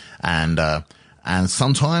lucky. And And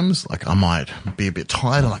sometimes, like, I might be a bit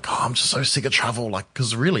tired. I'm like, oh, I'm just so sick of travel. Like,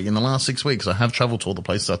 cause really in the last 6 weeks, I have traveled to all the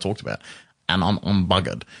places I talked about and I'm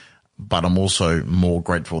buggered, but I'm also more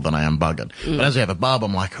grateful than I am buggered. But as we have a bub,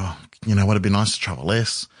 I'm like, oh, you know what? It'd be nice to travel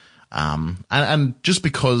less. And just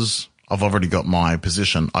because I've already got my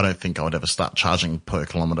position, I don't think I would ever start charging per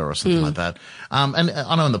kilometre or something like that. And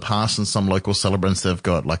I know in the past in some local celebrants, they've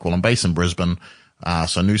got like, well, I'm based in Brisbane.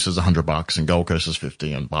 So Noosa's $100 and Gold Coast is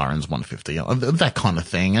 50 and Byron's 150, that kind of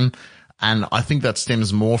thing. And I think that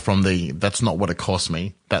stems more from that's not what it costs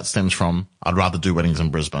me. That stems from, I'd rather do weddings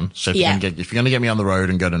in Brisbane. So if you're going to get me on the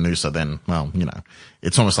road and go to Noosa, then, well, you know,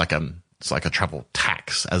 it's almost like it's like a travel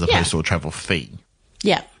tax as opposed to a travel fee.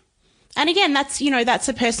 Yeah. And again, that's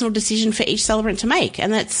a personal decision for each celebrant to make.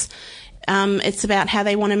 And that's, it's about how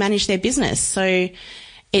they want to manage their business. So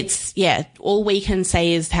it's, all we can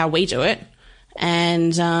say is how we do it.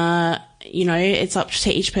 And, it's up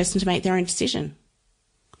to each person to make their own decision,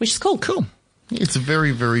 which is cool. Cool. It's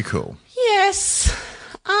very, very cool. Yes.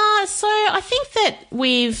 So I think that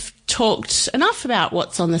we've talked enough about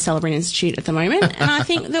what's on the Celebrant Institute at the moment. And I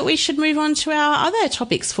think that we should move on to our other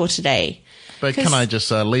topics for today. But can I just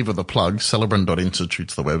leave with a plug?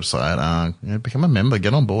 Celebrant.institute's the website. Become a member.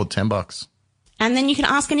 Get on board. $10. And then you can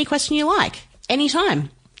ask any question you like. Anytime.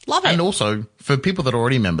 Love it. And also, for people that are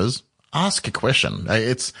already members, ask a question.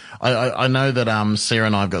 I know that, Sarah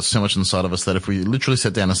and I have got so much inside of us that if we literally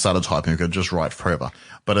sat down and started typing, we could just write forever.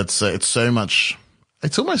 But it's so much,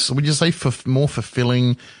 it's almost, would you say, more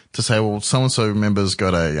fulfilling to say, well, so-and-so members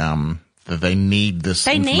got that they need this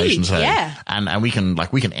information today. Yeah. And we can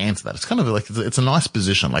answer that. It's kind of like, it's a nice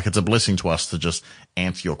position. Like, it's a blessing to us to just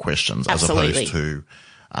answer your questions. Absolutely.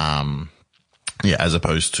 As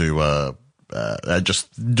opposed to just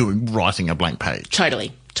writing a blank page.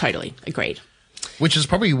 Totally. Agreed. Which is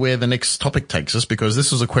probably where the next topic takes us, because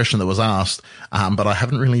this was a question that was asked, but I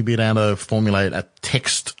haven't really been able to formulate a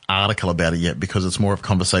text article about it yet because it's more of a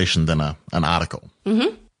conversation than an article.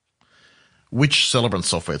 Mm-hmm. Which celebrant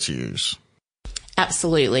software to use?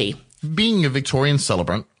 Absolutely. Being a Victorian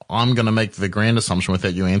celebrant, I'm going to make the grand assumption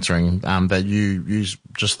without you answering that you use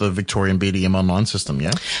just the Victorian BDM online system,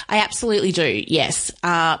 yeah? I absolutely do, yes.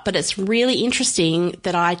 But it's really interesting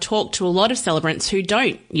that I talk to a lot of celebrants who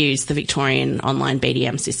don't use the Victorian online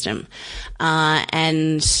BDM system.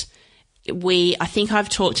 And I think I've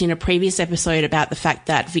talked in a previous episode about the fact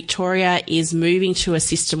that Victoria is moving to a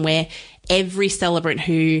system where every celebrant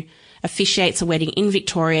who officiates a wedding in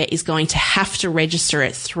Victoria is going to have to register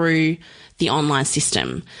it through the online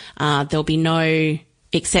system. There'll be no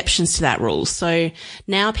exceptions to that rule. So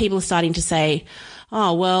now people are starting to say,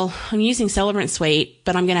 oh, well, I'm using Celebrant Suite,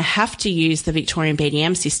 but I'm going to have to use the Victorian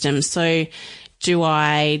BDM system. So do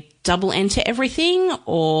I double enter everything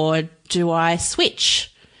or do I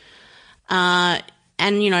switch? And,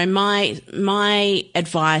 my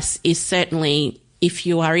advice is certainly, if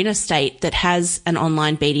you are in a state that has an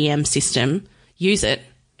online BDM system, use it,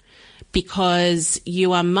 because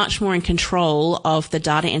you are much more in control of the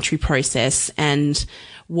data entry process and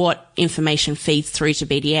what information feeds through to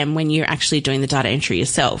BDM when you're actually doing the data entry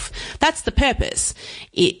yourself. That's the purpose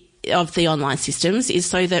of the online systems, is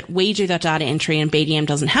so that we do that data entry and BDM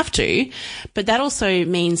doesn't have to. But that also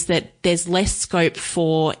means that there's less scope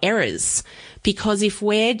for errors, because if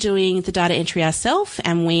we're doing the data entry ourselves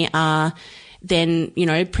and we are then,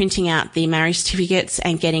 printing out the marriage certificates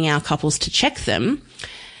and getting our couples to check them,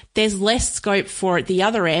 there's less scope for at the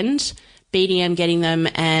other end, BDM getting them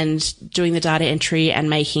and doing the data entry and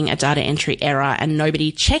making a data entry error and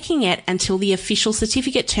nobody checking it until the official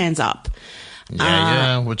certificate turns up.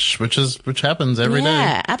 Which happens every day.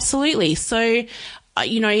 Yeah, absolutely. So,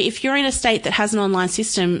 if you're in a state that has an online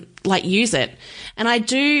system, use it. And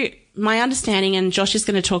my understanding, and Josh is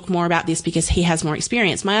going to talk more about this because he has more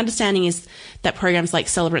experience, my understanding is that programs like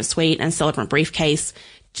Celebrant Suite and Celebrant Briefcase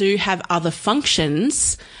do have other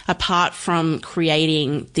functions apart from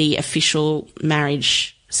creating the official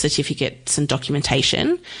marriage certificates and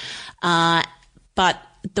documentation. But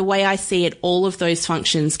the way I see it, all of those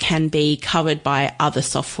functions can be covered by other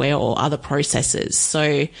software or other processes.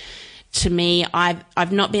 So to me,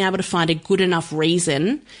 I've not been able to find a good enough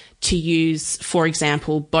reason to use, for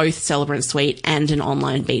example, both Celebrant Suite and an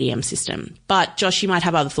online BDM system. But Josh, you might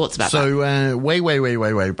have other thoughts about that. So, way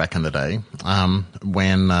back in the day,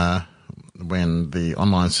 when the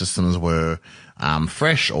online systems were,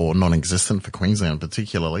 fresh or non-existent for Queensland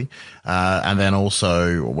particularly, and then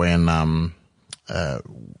also when I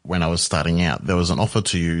was starting out, there was an offer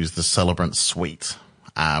to use the Celebrant Suite,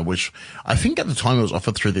 which I think at the time it was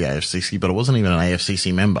offered through the AFCC, but it wasn't even an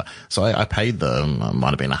AFCC member. So I paid might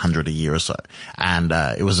have been $100 a year or so. And,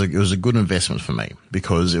 it was a good investment for me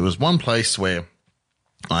because it was one place where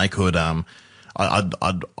I could,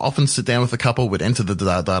 I'd often sit down with a couple, we'd enter the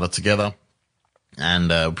data together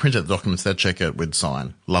and, print out the documents, they'd check it, we'd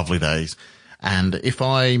sign. Lovely days. And if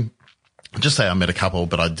I just say I met a couple,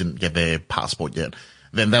 but I didn't get their passport yet,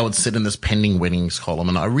 then they would sit in this pending weddings column.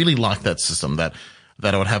 And I really liked that system that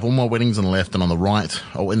I would have all my weddings on the left, and on the right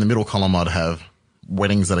or in the middle column, I'd have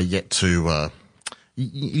weddings that are yet to,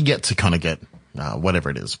 you get to kind of get, whatever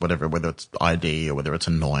it is, whether it's ID or whether it's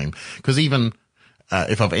a NOIM. Cause even,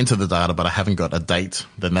 if I've entered the data, but I haven't got a date,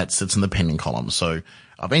 then that sits in the pending column. So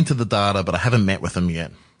I've entered the data, but I haven't met with them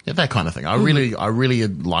yet. Yeah, that kind of thing. I really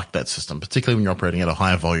like that system, particularly when you're operating at a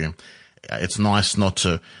higher volume. It's nice not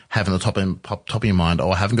to have in the top of your mind,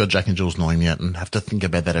 I haven't got Jack and Jill's NOIM yet and have to think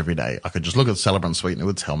about that every day. I could just look at the Celebrant Suite and it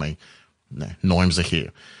would tell me, no, NOIMs are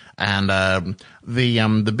here. And,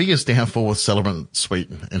 the biggest downfall with Celebrant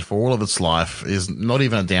Suite and for all of its life is not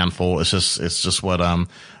even a downfall. It's just it's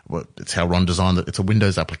how Ron designed it. It's a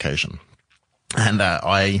Windows application. And,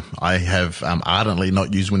 I have, ardently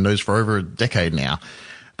not used Windows for over a decade now.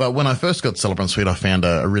 But when I first got Celebrant Suite, I found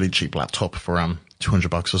a really cheap laptop for,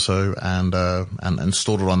 $200 or so and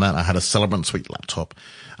installed it on that. I had a Celebrant Suite laptop.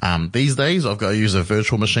 These days I've got to use a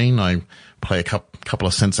virtual machine. I pay a couple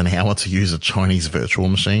of cents an hour to use a Chinese virtual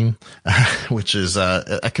machine, which is,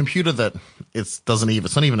 a computer that it's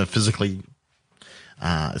not even a physically,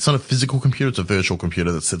 it's not a physical computer. It's a virtual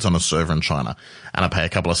computer that sits on a server in China, and I pay a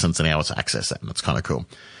couple of cents an hour to access it. And it's kind of cool.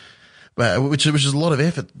 But which is a lot of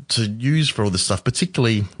effort to use for all this stuff,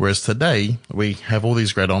 particularly whereas today we have all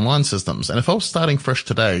these great online systems. And if I was starting fresh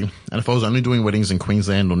today, and if I was only doing weddings in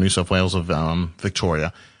Queensland or New South Wales or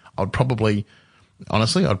Victoria, I'd probably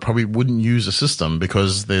wouldn't use a system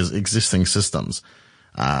because there's existing systems.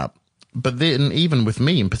 But then even with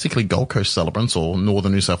me, and particularly Gold Coast celebrants or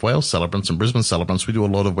Northern New South Wales celebrants and Brisbane celebrants, we do a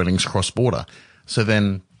lot of weddings cross-border. So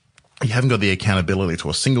then you haven't got the accountability to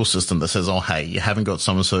a single system that says, oh, hey, you haven't got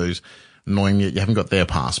so-and-so's NOIM yet, you haven't got their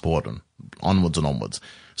passport, and onwards and onwards.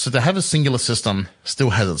 So to have a singular system still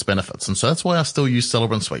has its benefits. And so that's why I still use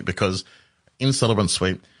Celebrant Suite, because in Celebrant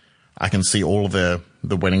Suite, I can see all of the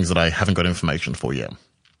weddings that I haven't got information for yet.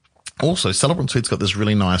 Also, Celebrant Suite's got this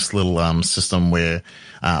really nice little system where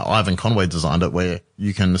Ivan Conway designed it, where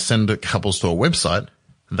you can send couples to a website,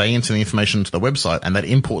 they enter the information to the website, and that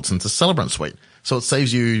imports into Celebrant Suite. So it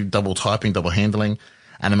saves you double typing, double handling,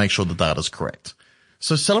 and to make sure the data's correct.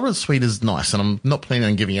 So Celebrant Suite is nice, and I'm not planning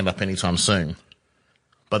on giving it up anytime soon.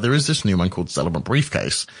 But there is this new one called Celebrant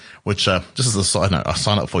Briefcase, which, just as a side note, I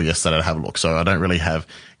signed up for yesterday to have a look, so I don't really have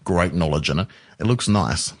great knowledge in it. It looks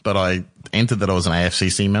nice, but I entered that I was an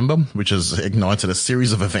AFCC member, which has ignited a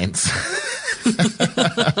series of events.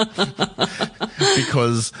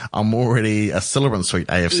 Because I'm already a Celebrant Suite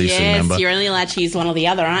AFCC member. Yes, you're only allowed to use one or the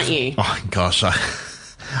other, aren't you? Oh, gosh,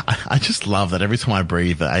 I just love that every time I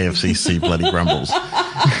breathe, the AFCC bloody grumbles.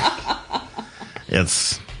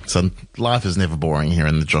 Life is never boring here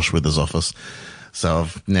in the Josh Withers office. So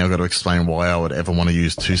I've now got to explain why I would ever want to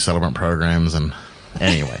use two Celebrant programs. And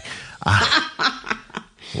anyway,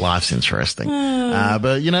 life's interesting.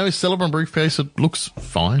 But Celebrant Briefcase, it looks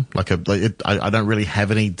fine. I don't really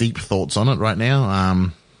have any deep thoughts on it right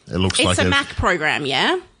now. It's a Mac program,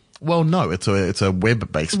 yeah? Well, no, it's a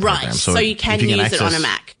web-based program. Right, so you can use it on a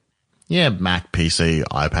Mac. Yeah, Mac, PC,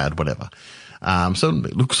 iPad, whatever. So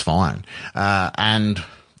it looks fine. And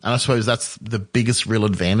I suppose that's the biggest real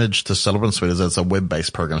advantage to Celebrant Suite is that it's a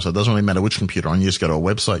web-based program. So it doesn't really matter which computer on. You just go to a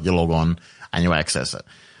website, you log on, and you access it.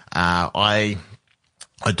 I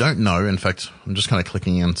don't know. In fact, I'm just kind of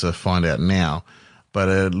clicking in to find out now. But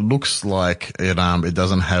it looks like it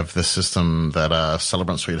doesn't have the system that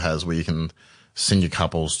Celebrant Suite has, where you can send your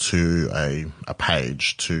couples to a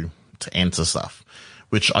page to enter stuff,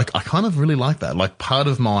 which I kind of really like that. Like part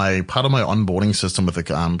of my onboarding system with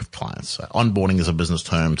clients. Onboarding is a business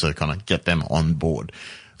term to kind of get them on board.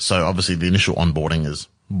 So obviously the initial onboarding is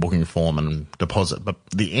booking form and deposit, but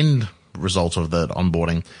the end result of that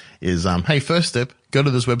onboarding is, hey, first step, go to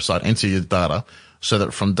this website, enter your data, so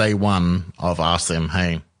that from day one, I've asked them,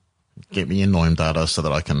 hey, get me your NOIM data so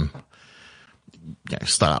that I can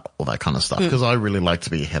start all that kind of stuff. Because I really like to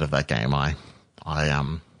be ahead of that game. I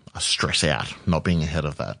stress out not being ahead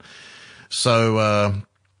of that. So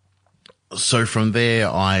from there,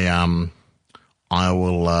 I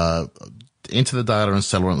will enter the data in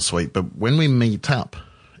Celebrant Suite. But when we meet up,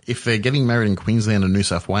 if they're getting married in Queensland and New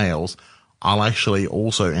South Wales, I'll actually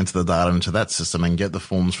also enter the data into that system and get the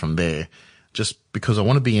forms from there, just because I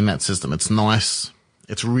want to be in that system. It's nice.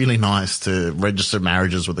 it's really nice to register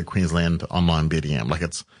marriages with the Queensland online BDM. Like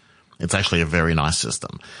it's actually a very nice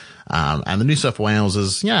system. And the New South Wales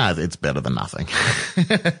is, it's better than nothing.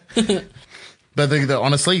 But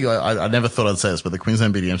honestly, I never thought I'd say this, but the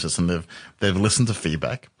Queensland BDM system, they've listened to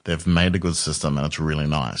feedback. They've made a good system, and it's really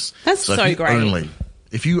nice. That's so great.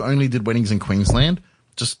 If you only did weddings in Queensland,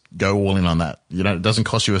 just go all in on that. It doesn't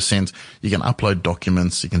cost you a cent. You can upload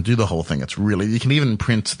documents. You can do the whole thing. You can even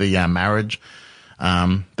print the marriage,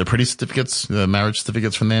 the pretty certificates, the marriage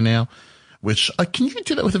certificates from there now, which, can you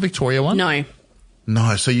do that with the Victoria one?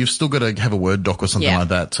 No. So you've still got to have a Word doc or something like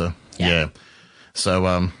that yeah.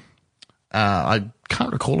 So, I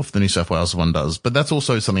can't recall if the New South Wales one does, but that's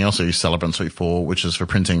also something else I use Celebrant Suite for, which is for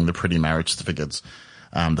printing the pretty marriage certificates,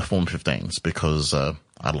 the Form 15s, because, I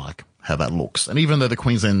like how that looks. And even though the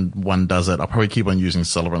Queensland one does it, I'll probably keep on using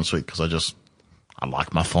Celebrant Suite because I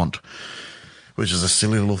like my font, which is a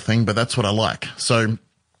silly little thing, but that's what I like. So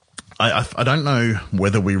I don't know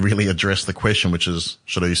whether we really address the question, which is,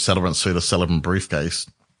 should I use Celebrant Suite or Celebrant Briefcase?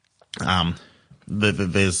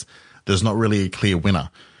 There's not really a clear winner.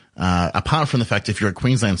 Apart from the fact if you're a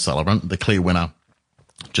Queensland celebrant, the clear winner,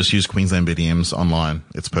 just use Queensland BDMs online.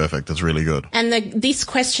 It's perfect. It's really good. And this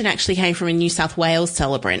question actually came from a New South Wales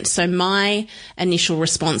celebrant. So my initial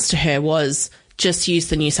response to her was just use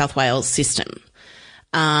the New South Wales system,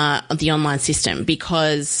 the online system,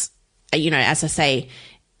 because, as I say,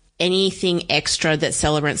 anything extra that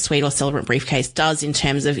Celebrant Suite or Celebrant Briefcase does in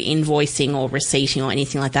terms of invoicing or receipting or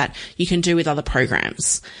anything like that, you can do with other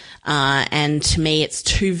programs. And to me, it's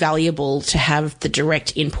too valuable to have the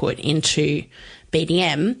direct input into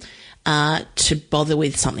BDM, to bother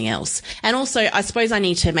with something else. And also, I suppose I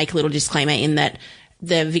need to make a little disclaimer in that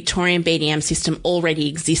the Victorian BDM system already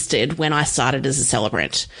existed when I started as a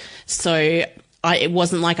celebrant. So it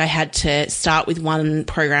wasn't like I had to start with one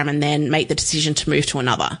program and then make the decision to move to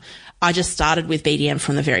another. I just started with BDM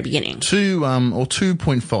from the very beginning.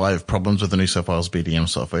 2.5 problems with the New South Wales BDM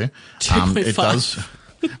software. 2.5. It does.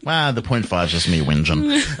 Well, the 0.5 is just me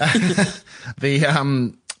whinging.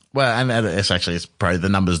 It's probably the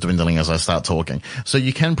numbers dwindling as I start talking. So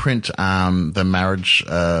you can print, the marriage,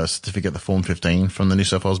 certificate, the Form 15 from the New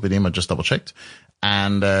South Wales BDM. I just double checked.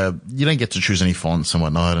 And, you don't get to choose any fonts and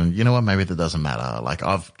whatnot. And you know what? Maybe that doesn't matter. Like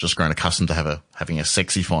I've just grown accustomed to having a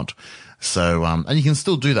sexy font. So, and you can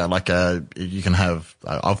still do that. Like, you can have,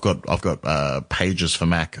 I've got Pages for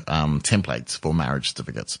Mac, templates for marriage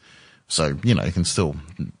certificates. So, you can still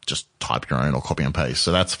just type your own or copy and paste.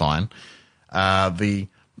 So that's fine.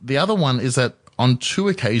 The other one is that on 2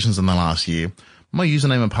 occasions in the last year, my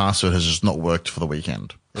username and password has just not worked for the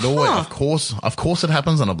weekend. It always, of course it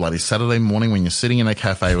happens on a bloody Saturday morning when you're sitting in a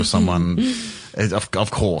cafe with someone.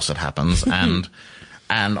 Of course it happens.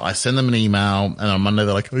 And I send them an email, and on Monday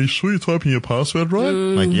they're like, "Are you sure you're typing your password right?"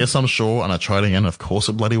 Like, yes, I'm sure. And I tried again. Of course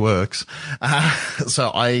it bloody works.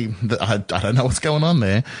 So I don't know what's going on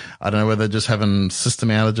there. I don't know whether they're just having system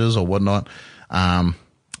outages or whatnot.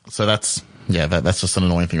 So that's just an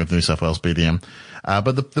annoying thing with the New South Wales BDM.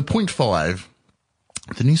 But the 0.5,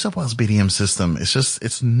 the New South Wales BDM system is just,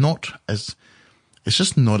 it's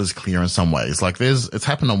just not as clear in some ways. Like it's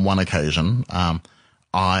happened on one occasion.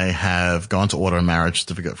 I have gone to order a marriage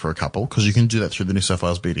certificate for a couple because you can do that through the New South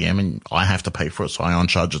Wales BDM and I have to pay for it. So I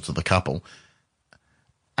on-charge it to the couple.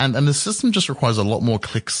 And the system just requires a lot more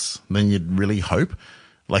clicks than you'd really hope.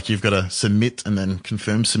 Like you've got to submit and then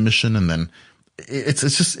confirm submission, and then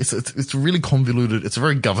it's really convoluted. It's a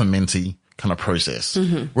very governmenty kind of process.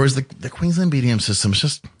 Mm-hmm. Whereas the Queensland BDM system is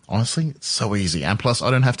just, honestly, it's so easy. And plus,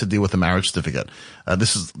 I don't have to deal with the marriage certificate.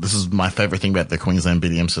 This is my favorite thing about the Queensland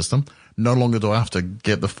BDM system. No longer do I have to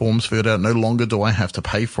get the forms filled out. No longer do I have to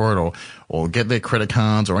pay for it or get their credit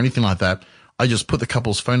cards or anything like that. I just put the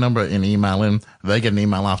couple's phone number and email in. They get an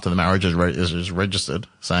email after the marriage is registered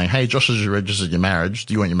saying, "Hey, Josh has registered your marriage.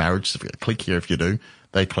 Do you want your marriage certificate?" Click here if you do.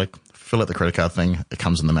 They click, fill out the credit card thing. It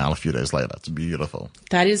comes in the mail a few days later. It's beautiful.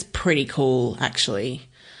 That is pretty cool, actually.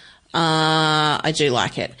 I do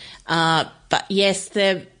like it. But yes,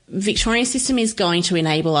 the Victorian system is going to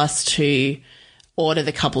enable us to order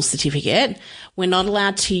the couple certificate. We're not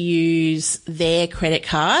allowed to use their credit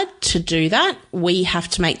card to do that. We have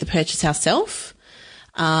to make the purchase ourselves.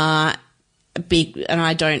 And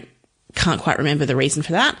I can't quite remember the reason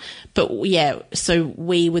for that. But yeah, so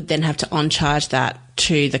we would then have to on-charge that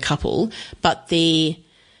to the couple. But the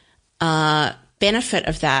benefit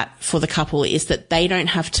of that for the couple is that they don't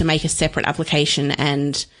have to make a separate application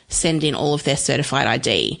and send in all of their certified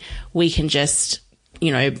ID. We can just,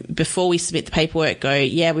 before we submit the paperwork, go,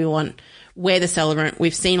 yeah, we're the celebrant.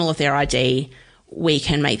 We've seen all of their ID. We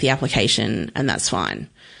can make the application and that's fine.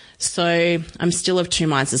 So I'm still of two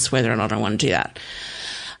minds as to whether or not I want to do that.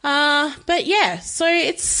 But yeah, so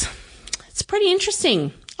it's pretty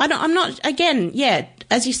interesting. I'm not, again, yeah,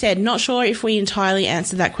 as you said, not sure if we entirely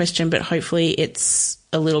answered that question, but hopefully it's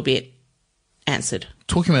a little bit answered.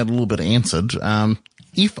 Talking about a little bit answered,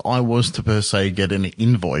 if I was to per se get an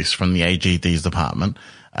invoice from the AGD's department,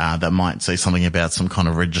 that might say something about some kind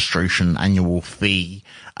of registration annual fee,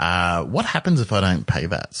 what happens if I don't pay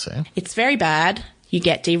that, Sam? It's very bad. You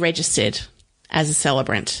get deregistered as a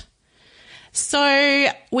celebrant. So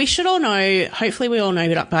we should all know, hopefully we all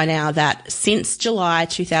know by now, that since July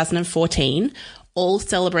 2014, all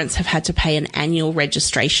celebrants have had to pay an annual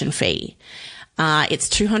registration fee. It's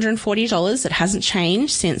 $240. It hasn't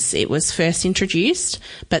changed since it was first introduced,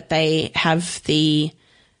 but they have the,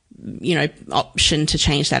 option to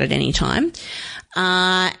change that at any time.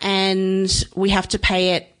 And we have to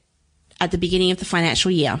pay it at the beginning of the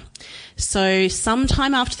financial year. So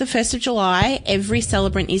sometime after the 1st of July, every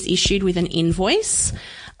celebrant is issued with an invoice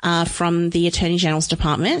from the Attorney General's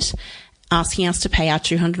Department asking us to pay our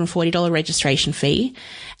 $240 registration fee.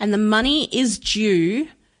 And the money is due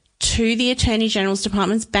to the Attorney General's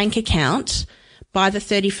Department's bank account by the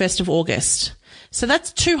 31st of August. So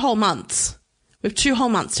that's 2 whole months. We have 2 whole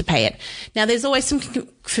months to pay it. Now, there's always some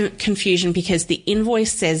confusion because the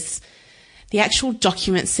invoice says, the actual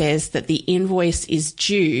document says that the invoice is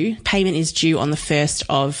due, payment is due on the 1st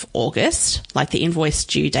of August, like the invoice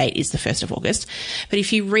due date is the 1st of August. But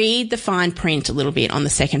if you read the fine print a little bit on the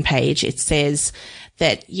second page, it says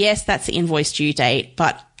that, yes, that's the invoice due date,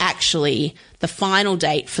 but actually the final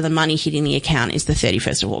date for the money hitting the account is the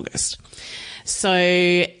 31st of August.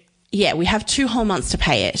 So, yeah, we have 2 whole months to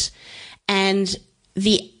pay it. And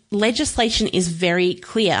the legislation is very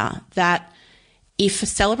clear that if a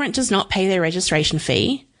celebrant does not pay their registration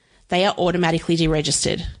fee, they are automatically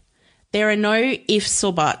deregistered. There are no ifs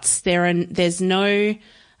or buts. There's no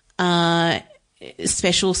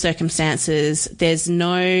special circumstances. There's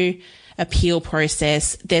no appeal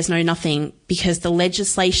process. There's no nothing, because the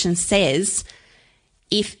legislation says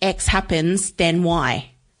if X happens, then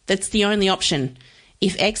Y. That's the only option.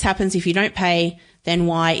 If X happens, if you don't pay, then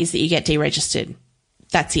Y is that you get deregistered.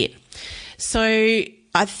 That's it. So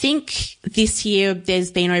I think this year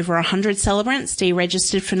there's been over 100 celebrants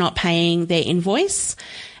deregistered for not paying their invoice.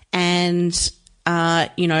 And, a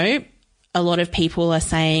lot of people are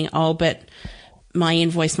saying, oh, but my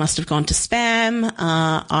invoice must have gone to spam.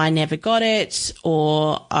 I never got it,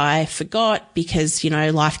 or I forgot because,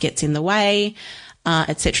 life gets in the way,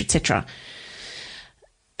 et cetera, et cetera.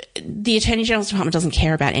 The Attorney General's Department doesn't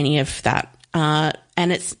care about any of that.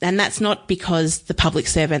 And that's not because the public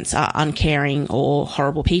servants are uncaring or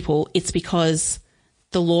horrible people. It's because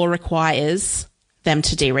the law requires them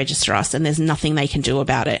to deregister us, and there's nothing they can do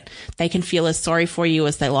about it. They can feel as sorry for you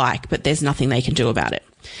as they like, but there's nothing they can do about it.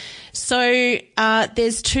 So,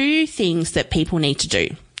 there's 2 things that people need to do.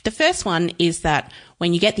 The first one is that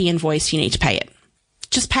when you get the invoice, you need to pay it.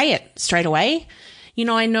 Just pay it straight away.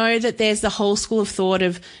 I know that there's the whole school of thought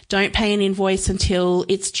of don't pay an invoice until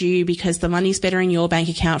it's due because the money's better in your bank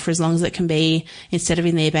account for as long as it can be instead of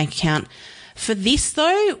in their bank account. For this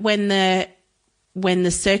though, when the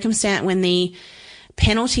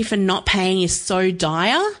penalty for not paying is so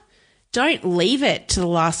dire, don't leave it to the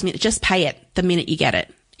last minute. Just pay it the minute you get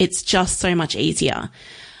it. It's just so much easier.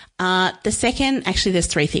 There's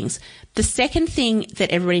 3 things. The second thing that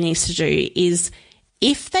everybody needs to do is,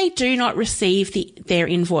 if they do not receive their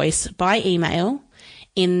invoice by email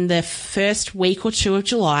in the first week or 2 of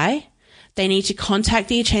July, they need to contact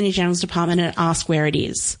the Attorney General's Department and ask where it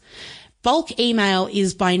is. Bulk email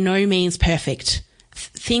is by no means perfect.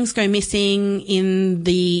 Things go missing in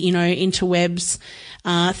the, interwebs.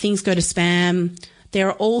 Things go to spam. There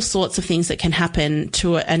are all sorts of things that can happen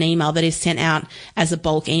to an email that is sent out as a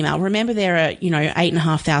bulk email. Remember, there are,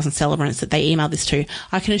 8,500 celebrants that they email this to.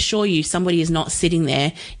 I can assure you somebody is not sitting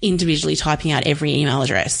there individually typing out every email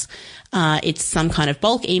address. It's some kind of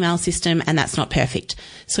bulk email system, and that's not perfect.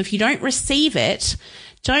 So if you don't receive it,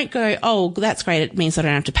 don't go, oh, that's great, it means I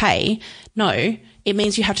don't have to pay. No, it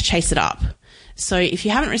means you have to chase it up. So if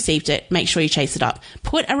you haven't received it, make sure you chase it up.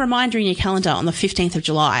 Put a reminder in your calendar on the 15th of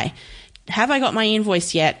July. Have I got my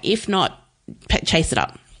invoice yet? If not, chase it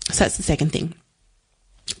up. So that's the second thing.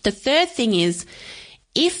 The third thing is,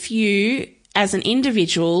 if you, as an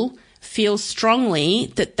individual, feel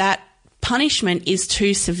strongly that punishment is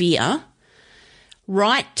too severe,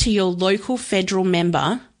 write to your local federal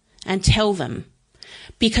member and tell them.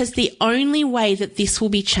 Because the only way that this will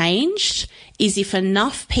be changed is if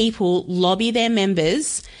enough people lobby their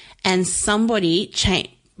members and somebody,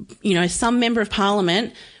 some member of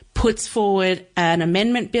parliament puts forward an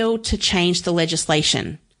amendment bill to change the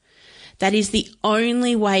legislation. That is the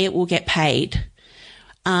only way it will get paid.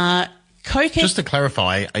 Just to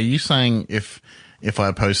clarify, are you saying if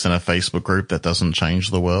I post in a Facebook group that doesn't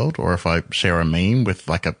change the world, or if I share a meme with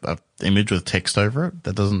like a image with text over it,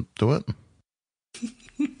 that doesn't do it?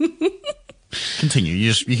 Continue.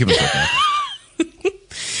 You keep it talking.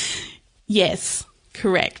 Yes,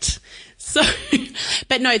 correct. So,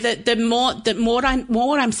 but no,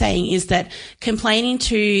 what I'm saying is that complaining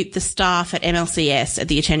to the staff at MLCS at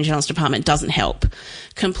the Attorney General's Department doesn't help.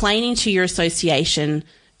 Complaining to your association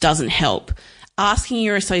doesn't help. Asking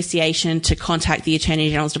your association to contact the Attorney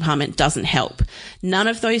General's Department doesn't help. None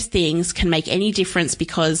of those things can make any difference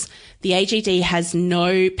because the AGD has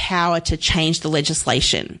no power to change the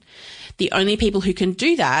legislation. The only people who can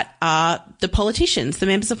do that are the politicians, the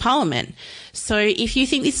members of parliament. So if you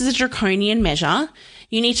think this is a draconian measure,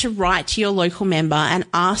 you need to write to your local member and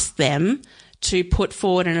ask them to put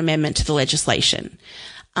forward an amendment to the legislation.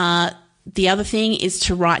 The other thing is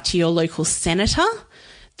to write to your local senator,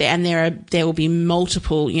 and there will be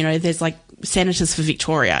multiple, there's like senators for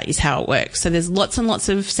Victoria is how it works. So there's lots and lots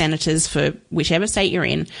of senators for whichever state you're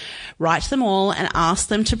in. Write to them all and ask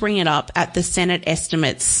them to bring it up at the Senate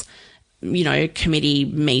estimates committee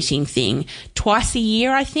meeting thing twice a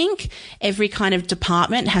year. I think every kind of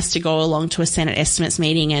department has to go along to a Senate estimates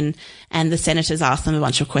meeting and the senators ask them a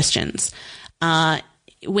bunch of questions.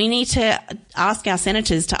 We need to ask our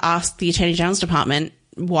senators to ask the Attorney General's Department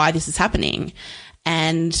why this is happening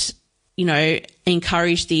and,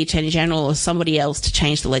 encourage the Attorney General or somebody else to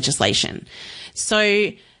change the legislation.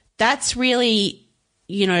 So that's really,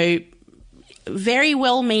 very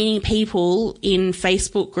well-meaning people in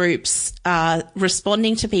Facebook groups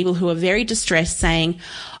responding to people who are very distressed saying,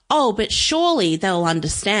 oh, but surely they'll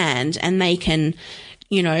understand and they can,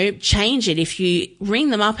 change it if you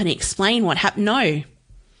ring them up and explain what happened. No,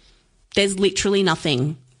 there's literally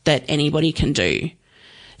nothing that anybody can do.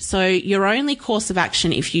 So your only course of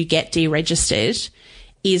action if you get deregistered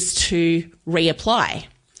is to reapply.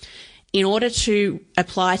 In order to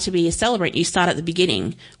apply to be a celebrant, you start at the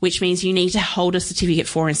beginning, which means you need to hold a certificate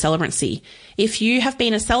for in celebrancy. If you have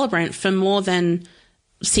been a celebrant for more than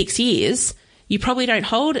 6 years, you probably don't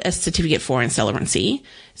hold a certificate for in celebrancy.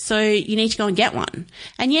 So you need to go and get one.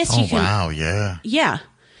 And yes, you can. Oh, wow. Yeah. Yeah.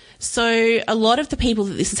 So a lot of the people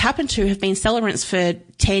that this has happened to have been celebrants for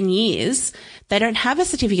 10 years. They don't have a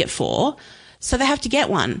certificate for, so they have to get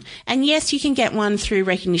one. And yes, you can get one through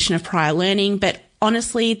recognition of prior learning, but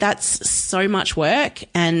honestly, that's so much work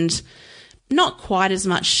and not quite as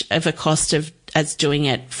much of a cost as doing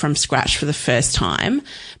it from scratch for the first time,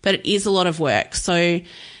 but it is a lot of work. So,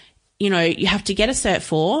 you have to get a Cert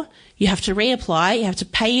 4, you have to reapply, you have to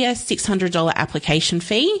pay a $600 application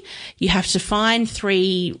fee, you have to find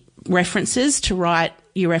 3 references to write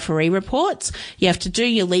your referee reports, you have to do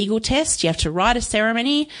your legal test, you have to write a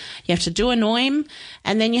ceremony, you have to do a NOIM,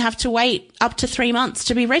 and then you have to wait up to 3 months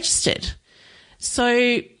to be registered. So,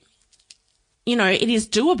 it is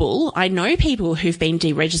doable. I know people who've been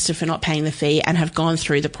deregistered for not paying the fee and have gone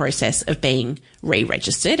through the process of being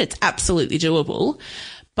re-registered. It's absolutely doable,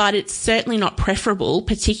 but it's certainly not preferable,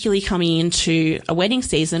 particularly coming into a wedding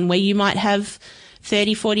season where you might have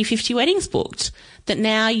 30, 40, 50 weddings booked, that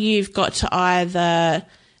now you've got to either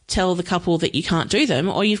tell the couple that you can't do them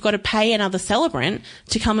or you've got to pay another celebrant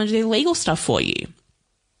to come and do the legal stuff for you.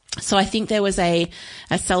 So I think there was a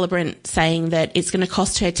celebrant saying that it's going to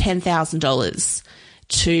cost her $10,000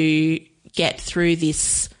 to get through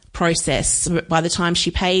this process by the time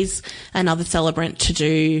she pays another celebrant to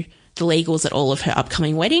do the legals at all of her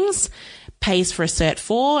upcoming weddings, pays for a Cert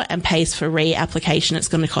 4 and pays for reapplication. It's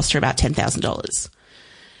going to cost her about $10,000.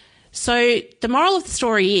 So the moral of the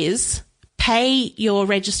story is pay your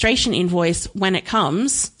registration invoice when it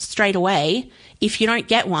comes straight away. If you don't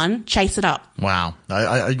get one, chase it up. Wow.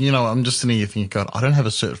 I'm just sitting here thinking, God, I don't have a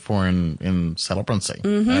Cert 4 in celebrancy.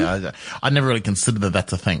 Mm-hmm. I never really considered that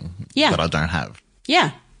that's a thing that I don't have.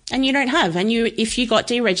 Yeah. And you don't have. And if you got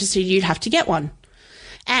deregistered, you'd have to get one.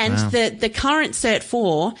 And the current Cert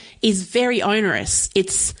 4 is very onerous.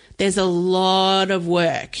 There's a lot of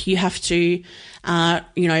work. You have to,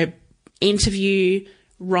 interview,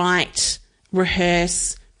 write,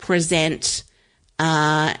 rehearse, present,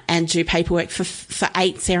 and do paperwork for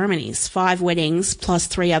 8 ceremonies, 5 weddings plus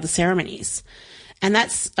 3 other ceremonies. And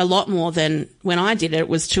that's a lot more than when I did it, it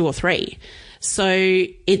was 2 or 3. So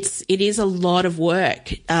it is a lot of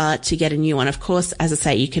work to get a new one. Of course, as I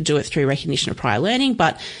say, you could do it through recognition of prior learning,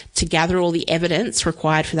 but to gather all the evidence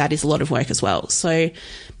required for that is a lot of work as well. So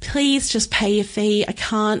please just pay your fee. I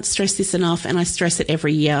can't stress this enough, and I stress it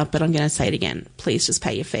every year, but I'm going to say it again. Please just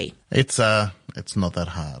pay your fee. It's not that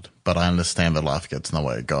hard, but I understand that life gets in the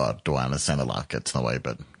way of God. Do I understand that life gets in the way?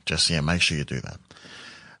 But just, make sure you do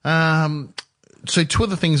that. So two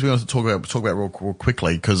other things we want to talk about real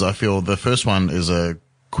quickly, because I feel the first one is a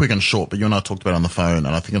quick and short, but you and I talked about it on the phone,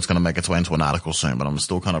 and I think it's going to make its way into an article soon, but I'm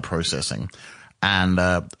still kind of processing. And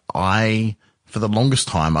for the longest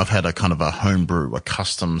time, I've had a kind of a homebrew, a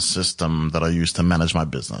custom system that I use to manage my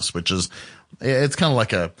business, which is, it's kind of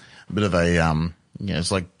like a bit of a,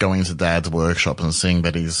 it's like going into Dad's workshop and seeing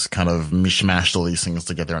that he's kind of mishmashed all these things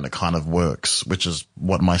together and it kind of works, which is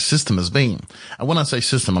what my system has been. And when I say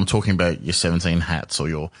system, I'm talking about your 17 hats or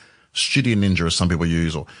your Studio Ninja, as some people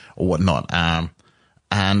use, or whatnot.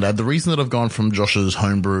 And the reason that I've gone from Josh's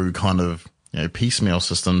homebrew kind of, piecemeal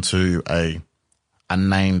system to a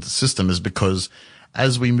named system is because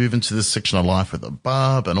as we move into this section of life with a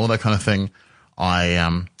Barb and all that kind of thing,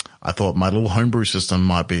 I thought my little homebrew system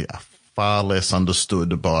might be far less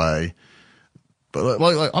understood by, but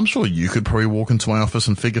like I'm sure you could probably walk into my office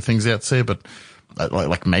and figure things out there, but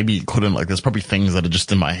like maybe you couldn't. Like there's probably things that are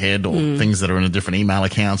just in my head or things that are in a different email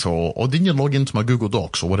account or didn't you log into my Google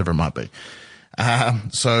Docs or whatever it might be.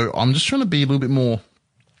 So I'm just trying to be a little bit more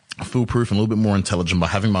foolproof and a little bit more intelligent by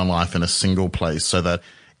having my life in a single place so that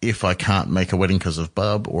if I can't make a wedding because of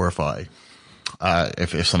Bub or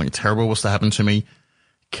if something terrible was to happen to me,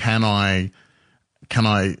 can I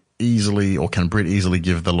easily, or can Britt easily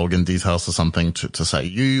give the login details to something to say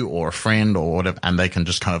you or a friend or whatever, and they can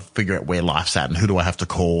just kind of figure out where life's at and who do I have to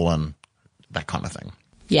call and that kind of thing.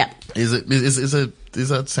 Yeah. Does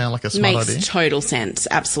that sound like a smart idea? Makes total sense.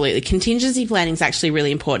 Absolutely. Contingency planning is actually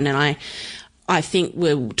really important, and I think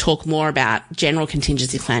we'll talk more about general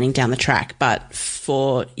contingency planning down the track, but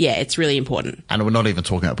it's really important. And we're not even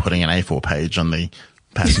talking about putting an A4 page on the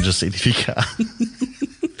passenger seat of your car.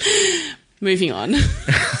 Moving on.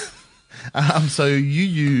 So you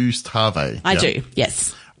use Tave. I do,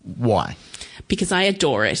 yes. Why? Because I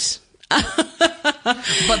adore it.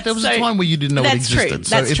 But there was a time where you didn't know it existed.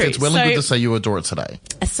 That's true. It's well and good to say you adore it today.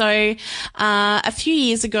 So a few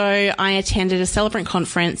years ago, I attended a Celebrant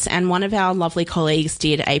conference, and one of our lovely colleagues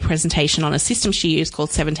did a presentation on a system she used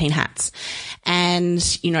called 17 Hats. And,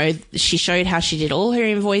 she showed how she did all her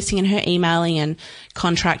invoicing and her emailing and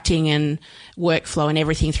contracting and workflow and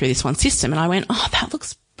everything through this one system. And I went, oh, that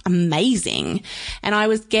looks amazing. And I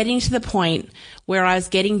was getting to the point where I was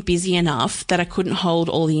getting busy enough that I couldn't hold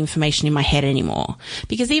all the information in my head anymore.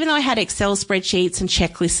 Because even though I had Excel spreadsheets and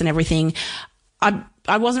checklists and everything,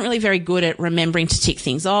 I wasn't really very good at remembering to tick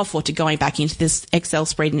things off or to going back into this Excel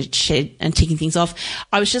spreadsheet and ticking things off.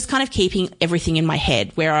 I was just kind of keeping everything in my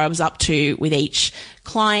head, where I was up to with each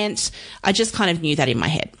client. I just kind of knew that in my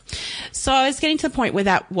head. So I was getting to the point where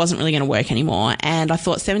that wasn't really going to work anymore. And I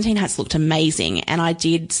thought 17 Hats looked amazing. And I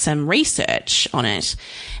did some research on it.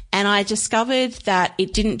 And I discovered that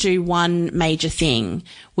it didn't do one major thing,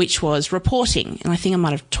 which was reporting. And I think I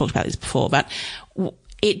might have talked about this before, but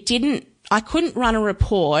I couldn't run a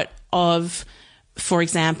report of, for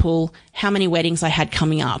example, how many weddings I had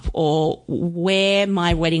coming up, or where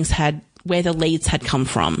the leads had come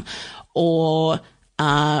from, or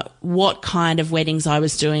what kind of weddings I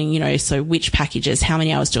was doing, so which packages, how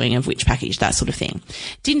many I was doing of which package, that sort of thing.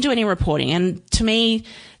 Didn't do any reporting. And to me,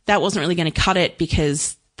 that wasn't really going to cut it,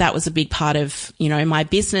 because that was a big part of, my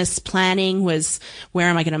business planning was, where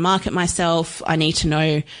am I going to market myself? I need to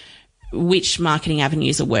know which marketing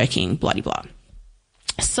avenues are working, blah.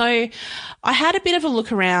 So I had a bit of a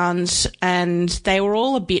look around, and they were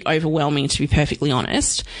all a bit overwhelming, to be perfectly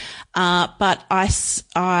honest. But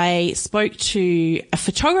I spoke to a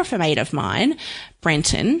photographer mate of mine,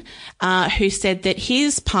 Brenton, who said that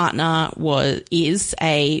his partner is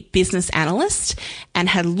a business analyst and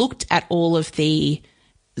had looked at all of the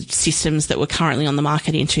systems that were currently on the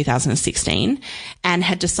market in 2016 and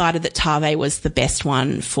had decided that Tave was the best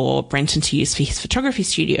one for Brenton to use for his photography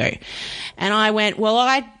studio. And I went, well,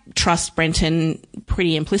 I trust Brenton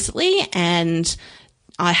pretty implicitly, and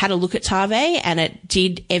I had a look at Tave, and it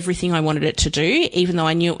did everything I wanted it to do, even though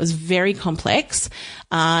I knew it was very complex.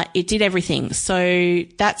 It did everything. So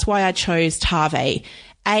that's why I chose Tave. A,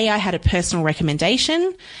 I had a personal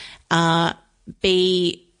recommendation.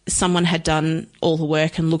 B, someone had done all the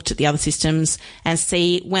work and looked at the other systems, and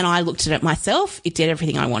C, when I looked at it myself, it did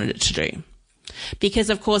everything I wanted it to do. Because,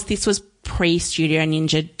 of course, this was pre-Studio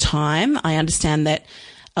Ninja time. I understand that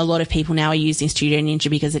a lot of people now are using Studio Ninja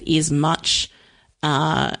because it is much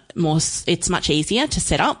it's much easier to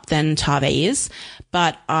set up than Tave is.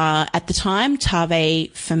 But at the time,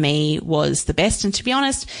 Tave for me was the best. And to be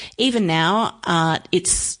honest, even now,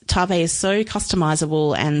 Tave is so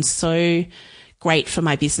customizable and so great for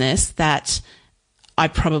my business that I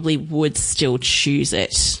probably would still choose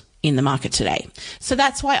it in the market today. So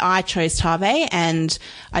that's why I chose Tave, and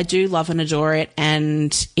I do love and adore it,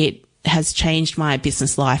 and it has changed my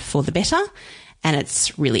business life for the better, and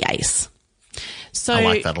it's really ace. So I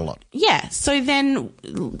like that a lot. Yeah. So then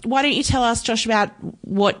why don't you tell us, Josh, about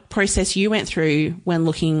what process you went through when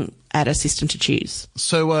looking at a system to choose?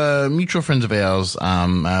 So mutual friends of ours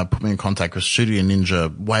put me in contact with Studio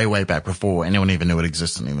Ninja way back before anyone even knew it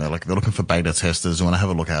existed. They're looking for beta testers who want to have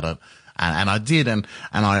a look at it. And I did, and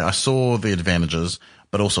I saw the advantages,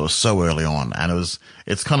 but also it was so early on, and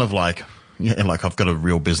it's kind of like, yeah, like I've got a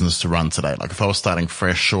real business to run today. Like if I was starting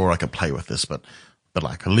fresh, sure, I could play with this, but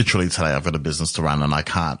like literally today I've got a business to run and I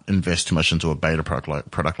can't invest too much into a beta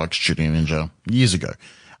product like Studio Ninja years ago.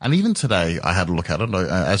 And even today I had a look at it.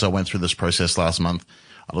 As I went through this process last month,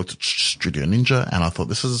 I looked at Studio Ninja and I thought,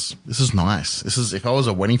 this is nice. If I was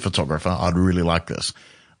a wedding photographer, I'd really like this,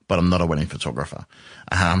 but I'm not a wedding photographer.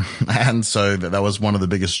 And so that was one of the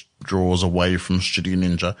biggest draws away from Studio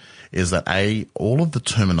Ninja, is that all of the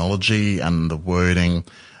terminology and the wording,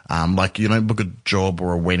 like you don't book a job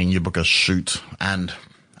or a wedding, you book a shoot, and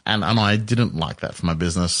I didn't like that for my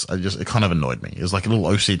business. It kind of annoyed me. It was like a little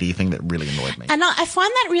OCD thing that really annoyed me. And I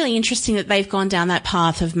find that really interesting that they've gone down that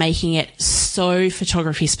path of making it so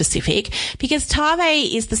photography specific, because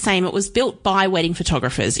Tave is the same. It was built by wedding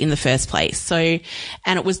photographers in the first place. And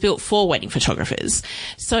it was built for wedding photographers.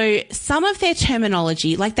 So some of their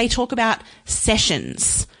terminology, like they talk about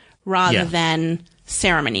sessions rather than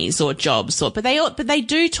ceremonies or jobs, but they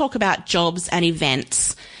do talk about jobs and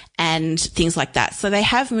events and things like that. So they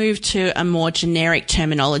have moved to a more generic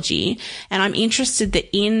terminology, and I'm interested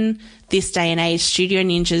that in this day and age, Studio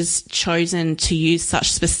Ninja's chosen to use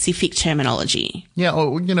such specific terminology. Yeah,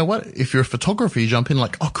 or you know what? If you're a photographer, you jump in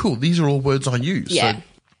like, oh cool, these are all words I use. Yeah. So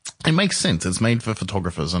it makes sense. It's made for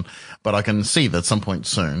photographers, but I can see that at some point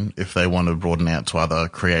soon, if they want to broaden out to other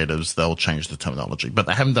creatives, they'll change the terminology. But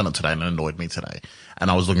they haven't done it today, and it annoyed me today.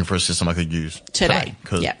 And I was looking for a system I could use today.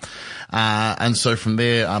 And so from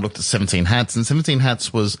there, I looked at 17 Hats, and 17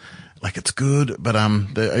 Hats was like, it's good, but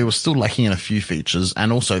it was still lacking in a few features.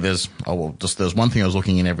 And also there's one thing I was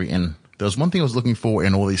looking there was one thing I was looking for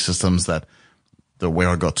in all these systems that where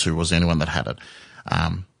I got to was the only one that had it.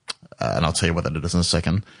 And I'll tell you what that is in a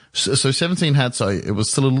second. So 17 Hats, it was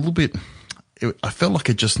still a little bit, I felt like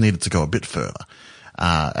it just needed to go a bit further.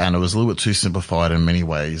 And it was a little bit too simplified in many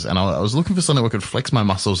ways. And I was looking for something where I could flex my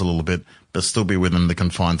muscles a little bit, but still be within the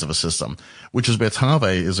confines of a system, which is where Tave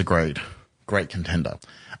is a great contender.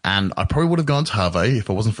 And I probably would have gone Tave if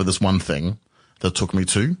it wasn't for this one thing that took me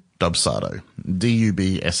to Dubsado,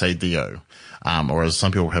 Dubsado, or as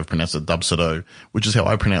some people have pronounced it, Dubsado, which is how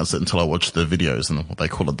I pronounce it until I watch the videos and they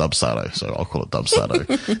call it Dubsado. So I'll call it Dubsado.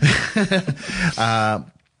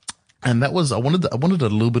 And that was, I wanted a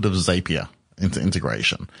little bit of Zapier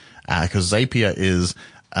integration, because Zapier is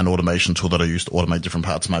an automation tool that I use to automate different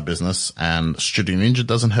parts of my business, and Studio Ninja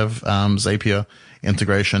doesn't have Zapier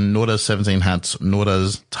integration, nor does 17 Hats, nor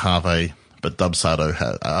does Tave, but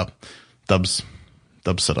Dubsado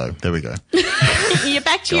Dubsado. There we go. You're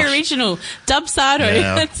back to your original Dubsado.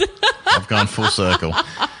 Yeah, I've gone full circle.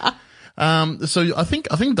 So I think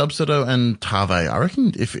Dubsado and Tave, I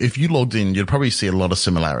reckon if you logged in, you'd probably see a lot of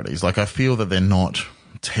similarities. Like I feel that they're not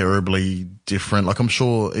terribly different. Like I'm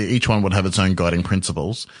sure each one would have its own guiding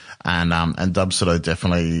principles, and Dubsado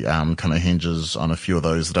definitely kind of hinges on a few of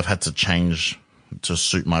those that I've had to change to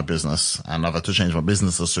suit my business, and I've had to change my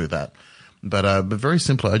business to suit that. But very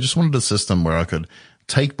simply, I just wanted a system where I could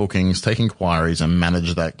take bookings, take inquiries, and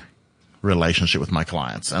manage that relationship with my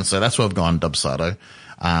clients. And so that's why I've gone Dubsado.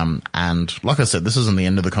 And like I said, this isn't the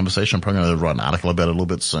end of the conversation. I'm probably going to write an article about it a little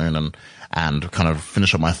bit soon and kind of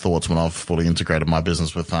finish up my thoughts when I've fully integrated my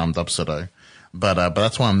business with Dubsado. But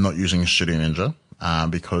that's why I'm not using Studio Ninja,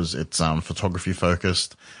 because it's photography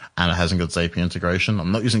focused and it hasn't got Zapier integration.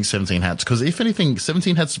 I'm not using 17 Hats because if anything,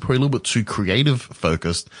 17 Hats is probably a little bit too creative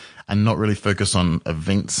focused and not really focused on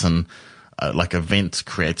events and like event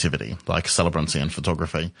creativity, like celebrancy and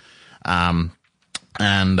photography. And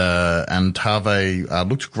Tave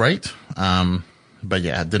looked great, but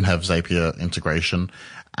yeah, it didn't have Zapier integration.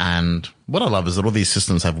 And what I love is that all these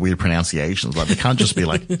systems have weird pronunciations. Like they can't just be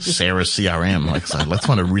like Sarah CRM. Like, so let's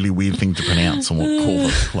find a really weird thing to pronounce and we'll call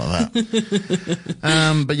it like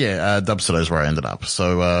that. But yeah, Dubsado is where I ended up.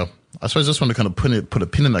 So I suppose I just want to kind of put a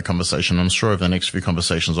pin in that conversation. I'm sure over the next few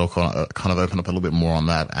conversations I'll kind of open up a little bit more on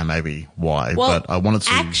that and maybe why. Well, but I wanted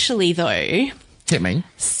to actually though, hit me.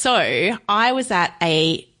 So I was at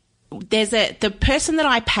the person that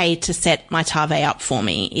I paid to set my Tave up for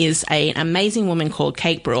me is an amazing woman called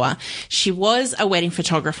Kate Brewer. She was a wedding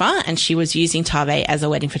photographer and she was using Tave as a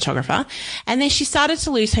wedding photographer. And then she started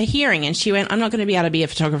to lose her hearing and she went, I'm not going to be able to be a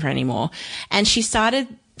photographer anymore. And she started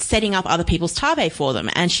setting up other people's Tave for them,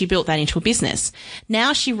 and she built that into a business.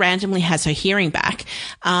 Now she randomly has her hearing back,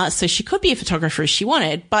 so she could be a photographer if she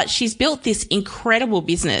wanted, but she's built this incredible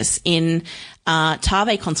business in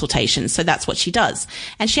Tave consultations, so that's what she does.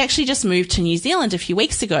 And she actually just moved to New Zealand a few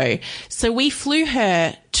weeks ago, so we flew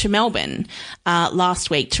her to Melbourne last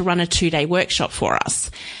week to run a 2-day workshop for us.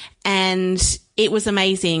 And it was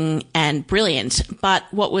amazing and brilliant. But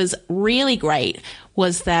what was really great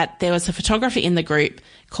was that there was a photographer in the group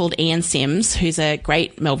called Ian Sims, who's a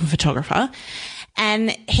great Melbourne photographer.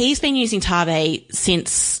 And he's been using Tave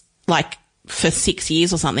since for 6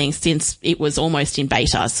 years or something, since it was almost in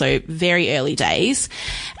beta. So very early days.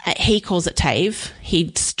 He calls it Tave.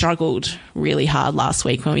 He struggled really hard last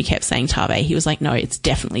week when we kept saying Tave. He was like, no, it's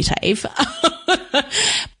definitely Tave.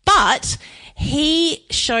 But he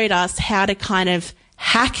showed us how to kind of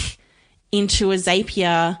hack into a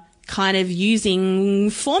Zapier kind of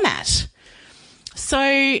using format. So,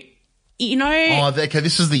 you know. Oh, okay.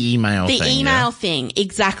 This is the email thing. The email thing.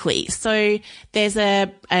 Exactly. So there's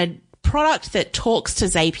a product that talks to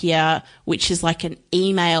Zapier, which is like an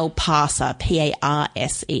email parser,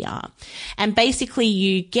 Parser. And basically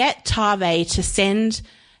you get Tave to send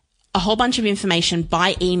a whole bunch of information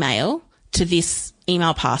by email to this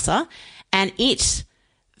email parser, and it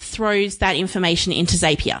throws that information into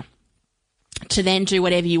Zapier to then do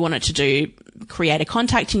whatever you want it to do. Create a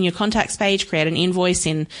contact in your contacts page, create an invoice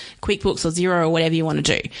in QuickBooks or Xero or whatever you want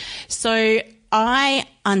to do. So I,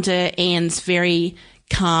 under Ian's very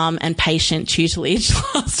calm and patient tutelage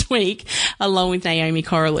last week, along with Naomi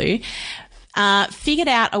Coralou, figured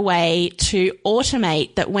out a way to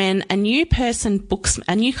automate that when a new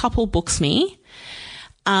couple books me,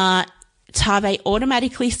 Tave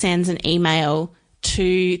automatically sends an email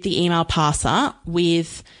to the email parser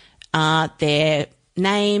with their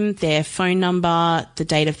name, their phone number, the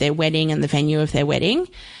date of their wedding and the venue of their wedding.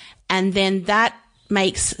 And then that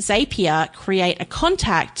makes Zapier create a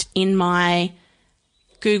contact in my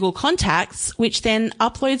Google Contacts, which then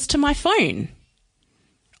uploads to my phone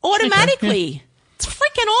automatically. Okay, yeah. It's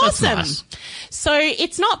freaking awesome. Nice. So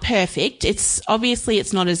it's not perfect. It's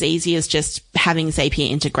not as easy as just having Zapier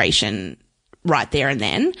integration right there and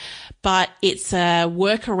then, but it's a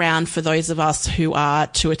workaround for those of us who are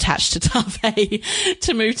too attached to Tave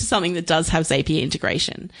to move to something that does have Zapier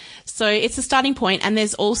integration. So it's a starting point. And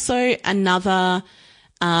there's also another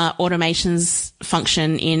automations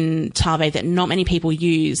function in Tave that not many people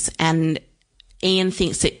use, and Ian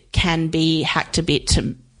thinks it can be hacked a bit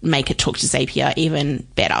to make it talk to Zapier even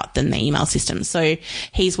better than the email system. So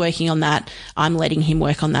he's working on that. I'm letting him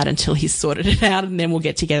work on that until he's sorted it out, and then we'll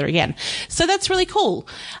get together again. So that's really cool.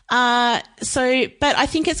 But I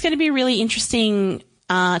think it's going to be really interesting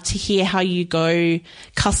to hear how you go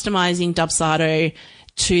customizing Dubsado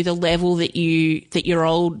to the level that your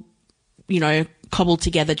old, cobbled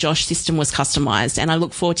together Josh system was customized, and I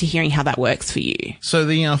look forward to hearing how that works for you. So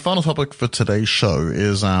the final topic for today's show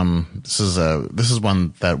is this is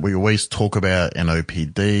one that we always talk about in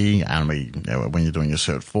OPD, and when you're doing your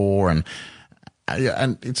Cert 4,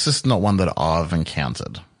 and it's just not one that I've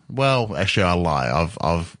encountered. Well, actually, I lie.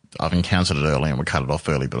 I've encountered it early, and we cut it off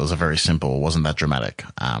early, but it was a very simple, it wasn't that dramatic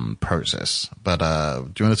process. But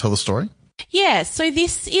do you want to tell the story? Yeah. So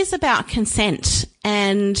this is about consent,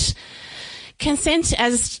 and consent,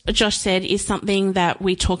 as Josh said, is something that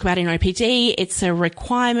we talk about in OPD. It's a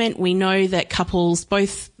requirement. We know that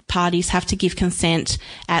both parties have to give consent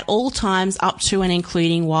at all times, up to and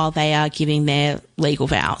including while they are giving their legal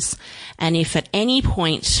vows. And if at any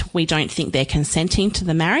point we don't think they're consenting to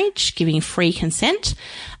the marriage, giving free consent,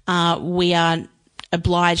 we are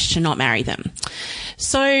obliged to not marry them.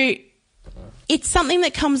 So it's something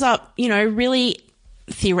that comes up, really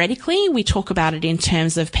theoretically. We talk about it in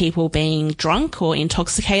terms of people being drunk or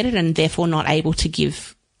intoxicated and therefore not able to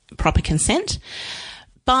give proper consent.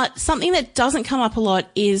 But something that doesn't come up a lot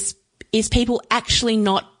is people actually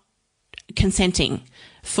not consenting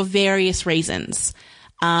for various reasons.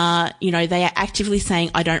 They are actively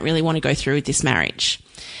saying, I don't really want to go through with this marriage.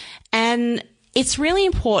 And it's really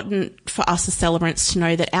important for us as celebrants to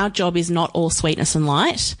know that our job is not all sweetness and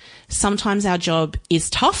light. Sometimes our job is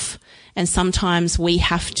tough, and sometimes we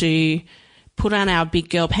have to put on our big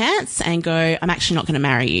girl pants and go, I'm actually not going to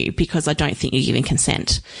marry you because I don't think you're giving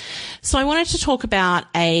consent. So I wanted to talk about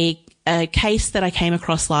a case that I came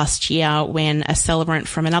across last year when a celebrant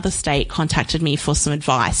from another state contacted me for some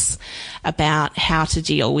advice about how to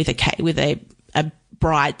deal with a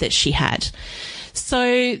bride that she had.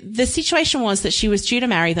 So the situation was that she was due to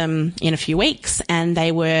marry them in a few weeks, and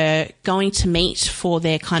they were going to meet for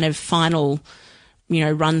their kind of final,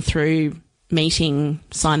 run through meeting,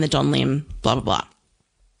 sign the Don Lim, blah, blah, blah.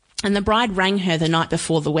 And the bride rang her the night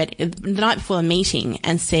before the meeting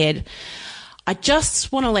and said, I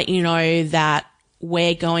just want to let you know that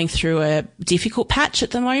we're going through a difficult patch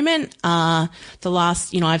at the moment.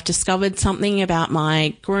 I've discovered something about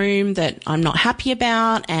my groom that I'm not happy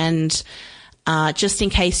about, and just in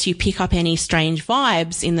case you pick up any strange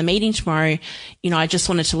vibes in the meeting tomorrow, I just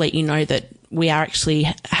wanted to let you know that we are actually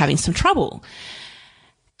having some trouble.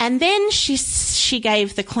 And then she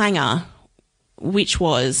gave the clanger, which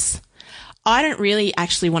was, I don't really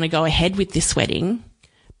actually want to go ahead with this wedding,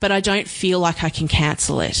 but I don't feel like I can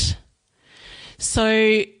cancel it.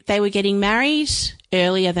 So they were getting married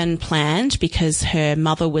earlier than planned because her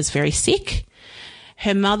mother was very sick.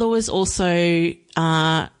 Her mother was also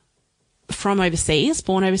from overseas,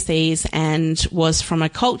 born overseas, and was from a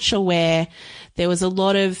culture where there was a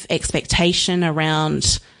lot of expectation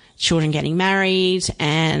around children getting married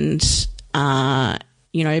and,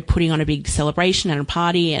 putting on a big celebration and a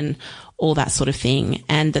party and all that sort of thing,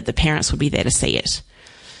 and that the parents would be there to see it.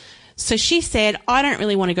 So she said, I don't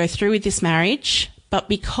really want to go through with this marriage, but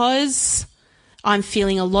because I'm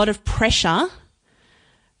feeling a lot of pressure,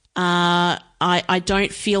 I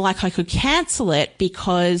don't feel like I could cancel it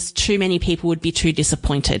because too many people would be too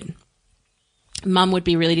disappointed. Mum would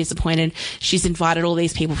be really disappointed. She's invited all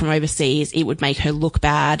these people from overseas. It would make her look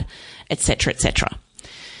bad, etc., etc.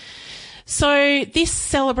 So this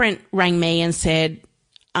celebrant rang me and said,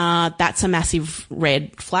 that's a massive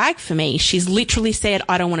red flag for me. She's literally said,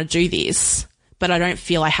 I don't want to do this, but I don't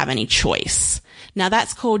feel I have any choice. Now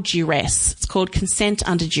that's called duress. It's called consent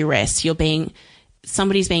under duress.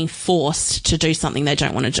 Somebody's being forced to do something they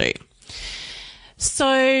don't want to do.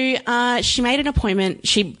 So she made an appointment.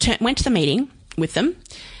 She went to the meeting with them,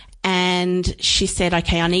 and she said,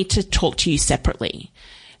 okay, I need to talk to you separately.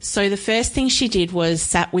 So the first thing she did was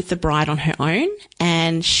sat with the bride on her own,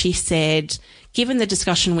 and she said, given the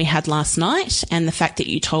discussion we had last night and the fact that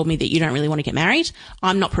you told me that you don't really want to get married,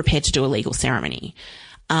 I'm not prepared to do a legal ceremony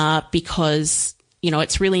because,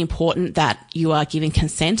 it's really important that you are giving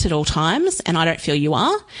consent at all times, and I don't feel you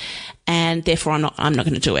are, and therefore I'm not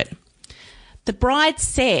going to do it. The bride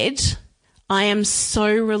said, I am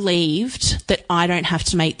so relieved that I don't have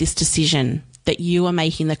to make this decision, that you are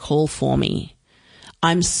making the call for me.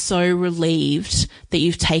 I'm so relieved that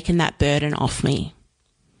you've taken that burden off me.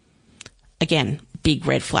 Again, big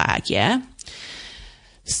red flag, yeah?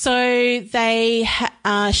 So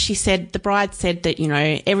she said, the bride said that,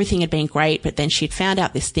 everything had been great, but then she'd found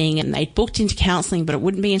out this thing and they'd booked into counselling, but it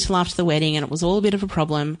wouldn't be until after the wedding, and it was all a bit of a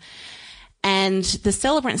problem. And the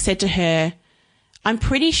celebrant said to her, I'm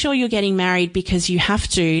pretty sure you're getting married because you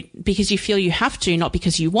feel you have to, not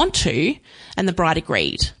because you want to. And the bride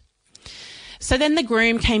agreed. So then the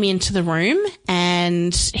groom came into the room,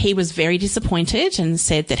 and he was very disappointed and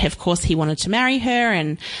said that, of course, he wanted to marry her,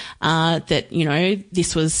 and that,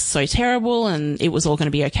 this was so terrible and it was all going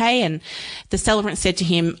to be okay. And the celebrant said to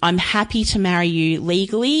him, I'm happy to marry you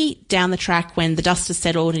legally down the track when the dust has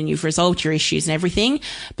settled and you've resolved your issues and everything,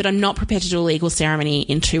 but I'm not prepared to do a legal ceremony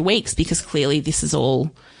in 2 weeks because clearly this is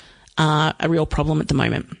all a real problem at the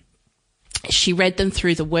moment. She read them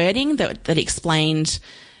through the wording that explained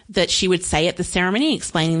that she would say at the ceremony,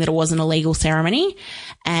 explaining that it wasn't a legal ceremony,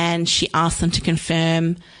 and she asked them to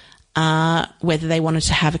confirm whether they wanted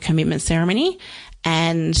to have a commitment ceremony.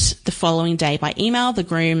 And the following day by email, the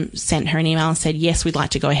groom sent her an email and said, yes, we'd like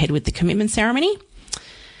to go ahead with the commitment ceremony.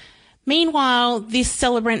 Meanwhile, this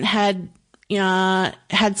celebrant had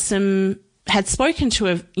spoken to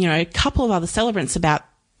a couple of other celebrants about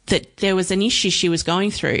that there was an issue she was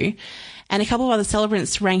going through, and a couple of other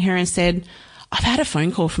celebrants rang her and said, I've had a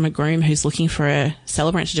phone call from a groom who's looking for a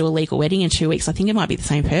celebrant to do a legal wedding in 2 weeks. I think it might be the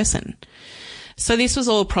same person. So this was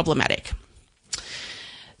all problematic.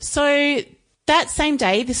 So that same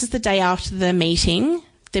day, this is the day after the meeting,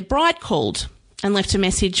 the bride called and left a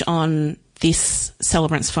message on this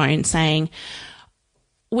celebrant's phone saying,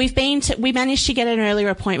 we managed to get an earlier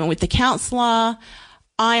appointment with the counsellor.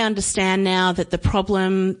 I understand now that the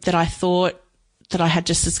problem that I thought that I had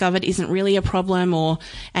just discovered isn't really a problem,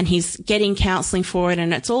 and he's getting counselling for it,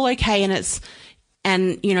 and it's all okay,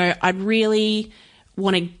 and I really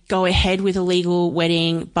want to go ahead with a legal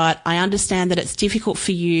wedding, but I understand that it's difficult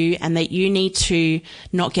for you and that you need to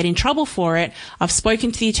not get in trouble for it. I've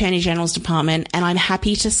spoken to the Attorney General's Department and I'm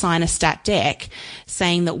happy to sign a stat dec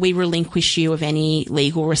saying that we relinquish you of any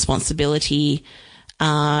legal responsibility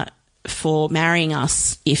for marrying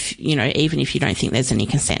us if, even if you don't think there's any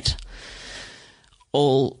consent.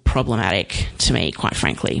 All problematic to me, quite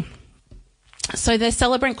frankly. So the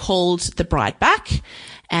celebrant called the bride back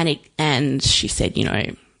and she said,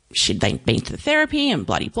 she'd been to the therapy and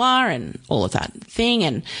bloody blah and all of that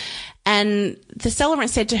thing. And the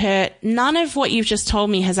celebrant said to her, none of what you've just told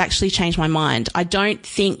me has actually changed my mind. I don't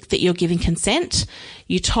think that you're giving consent.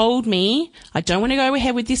 You told me I don't want to go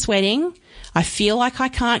ahead with this wedding. I feel like I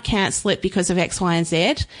can't cancel it because of X, Y, and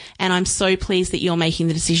Z. And I'm so pleased that you're making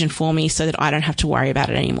the decision for me so that I don't have to worry about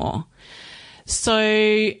it anymore.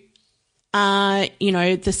 So,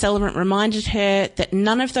 the celebrant reminded her that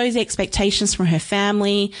none of those expectations from her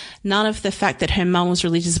family, none of the fact that her mum was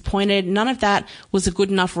really disappointed, none of that was a good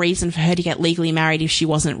enough reason for her to get legally married if she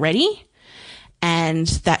wasn't ready. And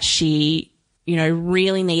that she,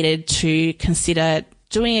 really needed to consider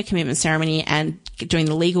doing a commitment ceremony and doing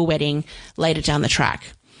the legal wedding later down the track.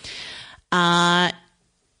 And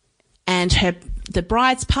the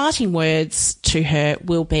bride's parting words to her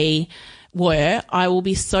were, I will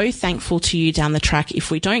be so thankful to you down the track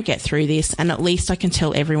if we don't get through this, and at least I can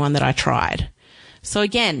tell everyone that I tried. So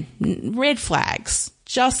again, red flags,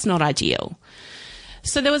 just not ideal.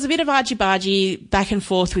 So there was a bit of argy-bargy back and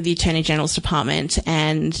forth with the Attorney General's Department,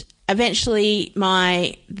 and eventually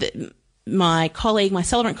my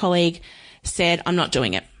celebrant colleague said, I'm not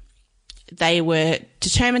doing it. They were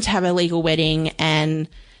determined to have a legal wedding, and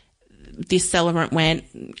this celebrant went,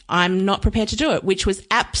 I'm not prepared to do it, which was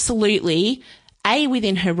absolutely A,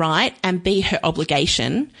 within her right, and B, her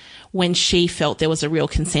obligation when she felt there was a real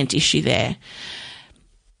consent issue there.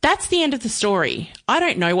 That's the end of the story. I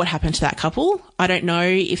don't know what happened to that couple. I don't know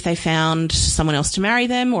if they found someone else to marry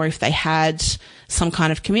them or if they had some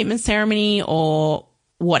kind of commitment ceremony or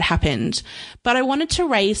what happened. But I wanted to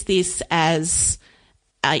raise this as,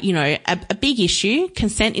 a big issue.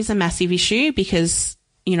 Consent is a massive issue because,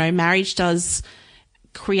 marriage does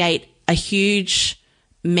create a huge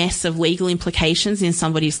mess of legal implications in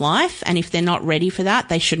somebody's life. And if they're not ready for that,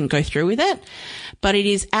 they shouldn't go through with it. But it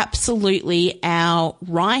is absolutely our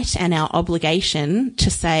right and our obligation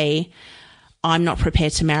to say, I'm not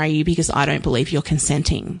prepared to marry you because I don't believe you're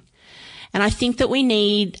consenting. And I think that we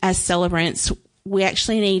need, as celebrants, we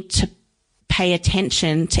actually need to pay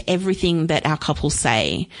attention to everything that our couples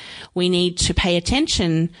say. We need to pay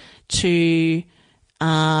attention to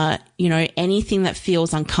anything that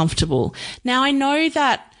feels uncomfortable. Now, I know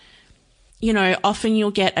that, often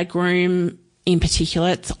you'll get a groom in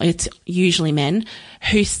particular, it's usually men,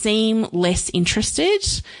 who seem less interested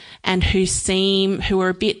and who are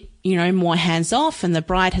a bit, more hands off, and the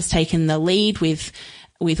bride has taken the lead with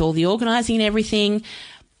all the organising and everything.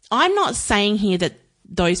 I'm not saying here that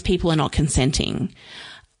those people are not consenting.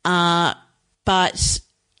 But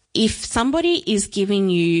if somebody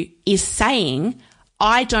is saying,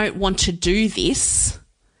 I don't want to do this,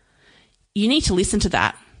 you need to listen to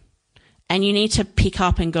that. And you need to pick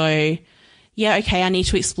up and go, yeah, okay, I need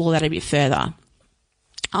to explore that a bit further.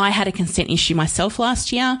 I had a consent issue myself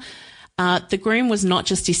last year. The groom was not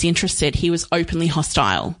just disinterested, he was openly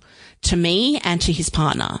hostile to me and to his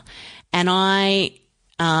partner. And I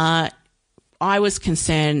was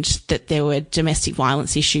concerned that there were domestic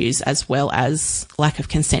violence issues as well as lack of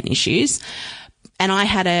consent issues. And I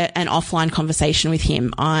had an offline conversation with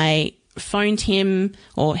him. I phoned him,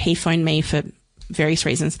 or he phoned me for various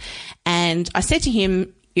reasons. And I said to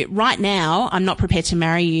him, right now, I'm not prepared to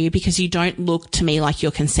marry you because you don't look to me like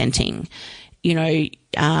you're consenting. You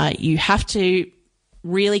have to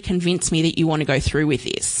really convince me that you want to go through with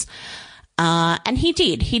this. And he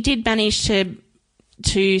did. He did manage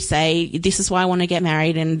to say, this is why I want to get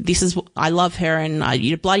married and this is, I love her and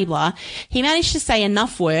blah, blah. He managed to say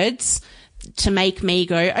enough words to make me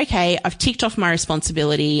go, okay, I've ticked off my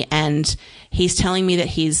responsibility and he's telling me that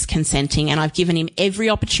he's consenting and I've given him every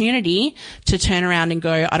opportunity to turn around and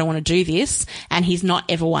go, I don't want to do this. And he's not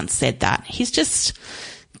ever once said that. He's just,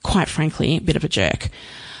 quite frankly, a bit of a jerk.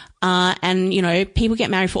 And people get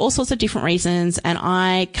married for all sorts of different reasons, and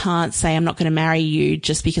I can't say I'm not going to marry you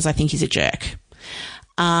just because I think he's a jerk.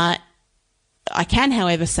 I can,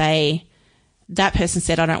 however, say that person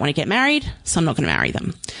said, I don't want to get married, so I'm not going to marry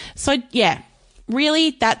them. So, yeah,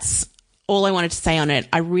 really, that's all I wanted to say on it.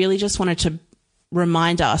 I really just wanted to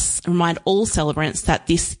remind all celebrants that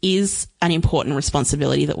this is an important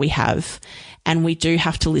responsibility that we have, and we do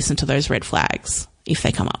have to listen to those red flags if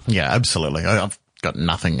they come up. Yeah, absolutely. I've got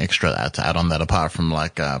nothing extra to add on that apart from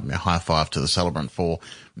like a high five to the celebrant for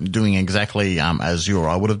doing exactly as you or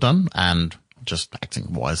I would have done and just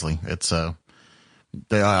acting wisely. It's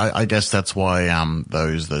I guess that's why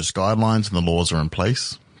those guidelines and the laws are in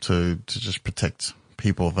place to just protect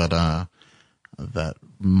people that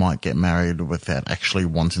might get married without actually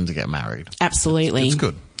wanting to get married. Absolutely. It's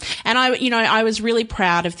good. And I was really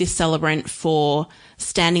proud of this celebrant for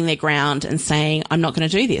standing their ground and saying, I'm not going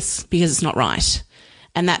to do this because it's not right.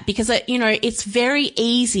 And that because, it's very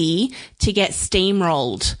easy to get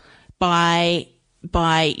steamrolled by,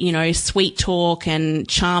 sweet talk and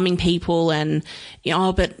charming people and,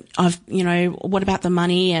 but what about the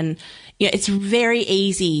money? And it's very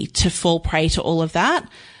easy to fall prey to all of that.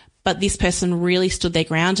 But this person really stood their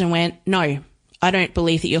ground and went, no, I don't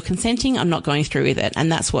believe that you're consenting. I'm not going through with it.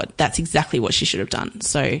 And that's exactly what she should have done.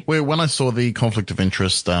 So when I saw the conflict of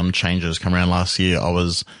interest changes come around last year,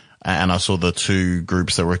 I saw the two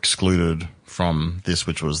groups that were excluded from this,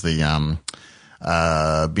 which was the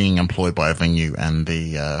being employed by a venue and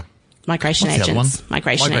the migration agents.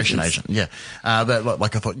 Migration agent. Yeah. I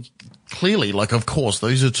thought clearly, of course,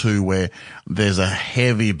 those are two where there's a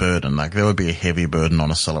heavy burden. Like there would be a heavy burden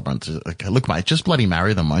on a celebrant. Okay, look, mate, just bloody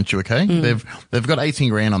marry them, won't you? Okay. They've got 18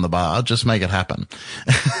 grand on the bar. Just make it happen.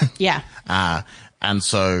 Yeah. And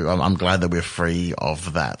so I'm glad that we're free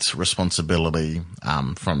of that responsibility,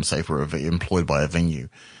 from say if we're employed by a venue.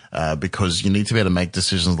 Because you need to be able to make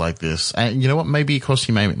decisions like this. And you know what? Maybe it costs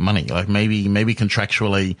you money. Like maybe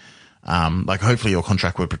contractually, hopefully your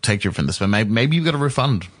contract would protect you from this, but maybe you've got to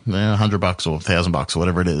refund $100 or $1,000 or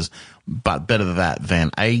whatever it is. But better than that than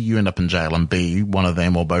A, you end up in jail, and B, one of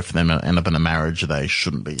them or both of them end up in a marriage they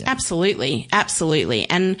shouldn't be in. Absolutely. Absolutely.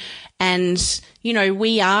 And,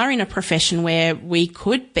 we are in a profession where we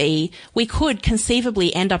could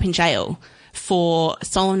conceivably end up in jail for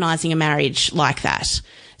solemnizing a marriage like that.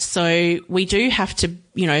 So we do have to,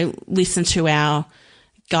 listen to our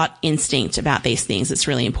gut instinct about these things. It's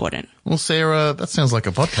really important. Well, Sarah, that sounds like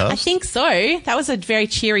a podcast. I think so. That was a very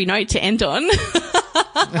cheery note to end on.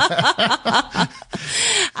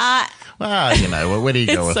 Where do you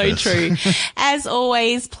go with this? It's so true. As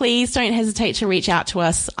always, please don't hesitate to reach out to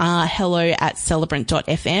us,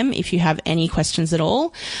 hello@celebrant.fm if you have any questions at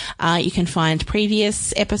all. You can find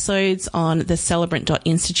previous episodes on the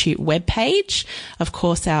celebrant.institute webpage. Of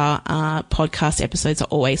course, our podcast episodes are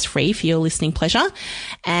always free for your listening pleasure.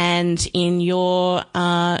 And in your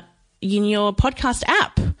podcast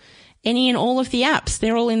app, any and all of the apps,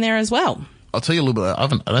 they're all in there as well. I'll tell you a little bit. I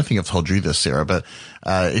don't think I've told you this, Sarah, but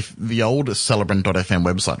if the old Celebrant.fm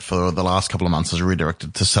website for the last couple of months is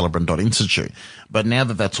redirected to Celebrant.institute. But now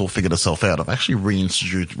that that's all figured itself out, I've actually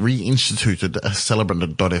reinstituted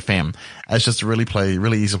Celebrant.fm as just a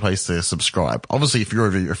really easy place to subscribe. Obviously, if you've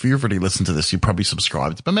already listened to this, you're probably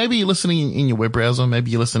subscribed. But maybe you're listening in your web browser.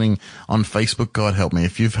 Maybe you're listening on Facebook. God help me.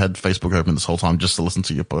 If you've had Facebook open this whole time just to listen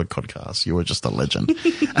to your podcast, you are just a legend.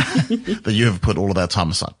 That you have put all of that time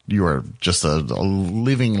aside. You are just a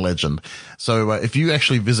living legend. So if you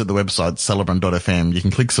actually visit the website celebrant.fm, you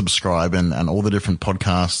can click subscribe and all the different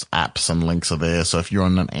podcast apps and links are there. So if you're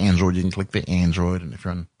on an Android, you can click the Android, and if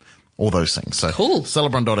you're on all those things. So cool.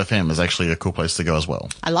 Celebrant.fm is actually a cool place to go as well.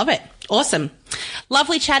 I love it. Awesome.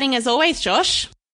 Lovely chatting as always, Josh.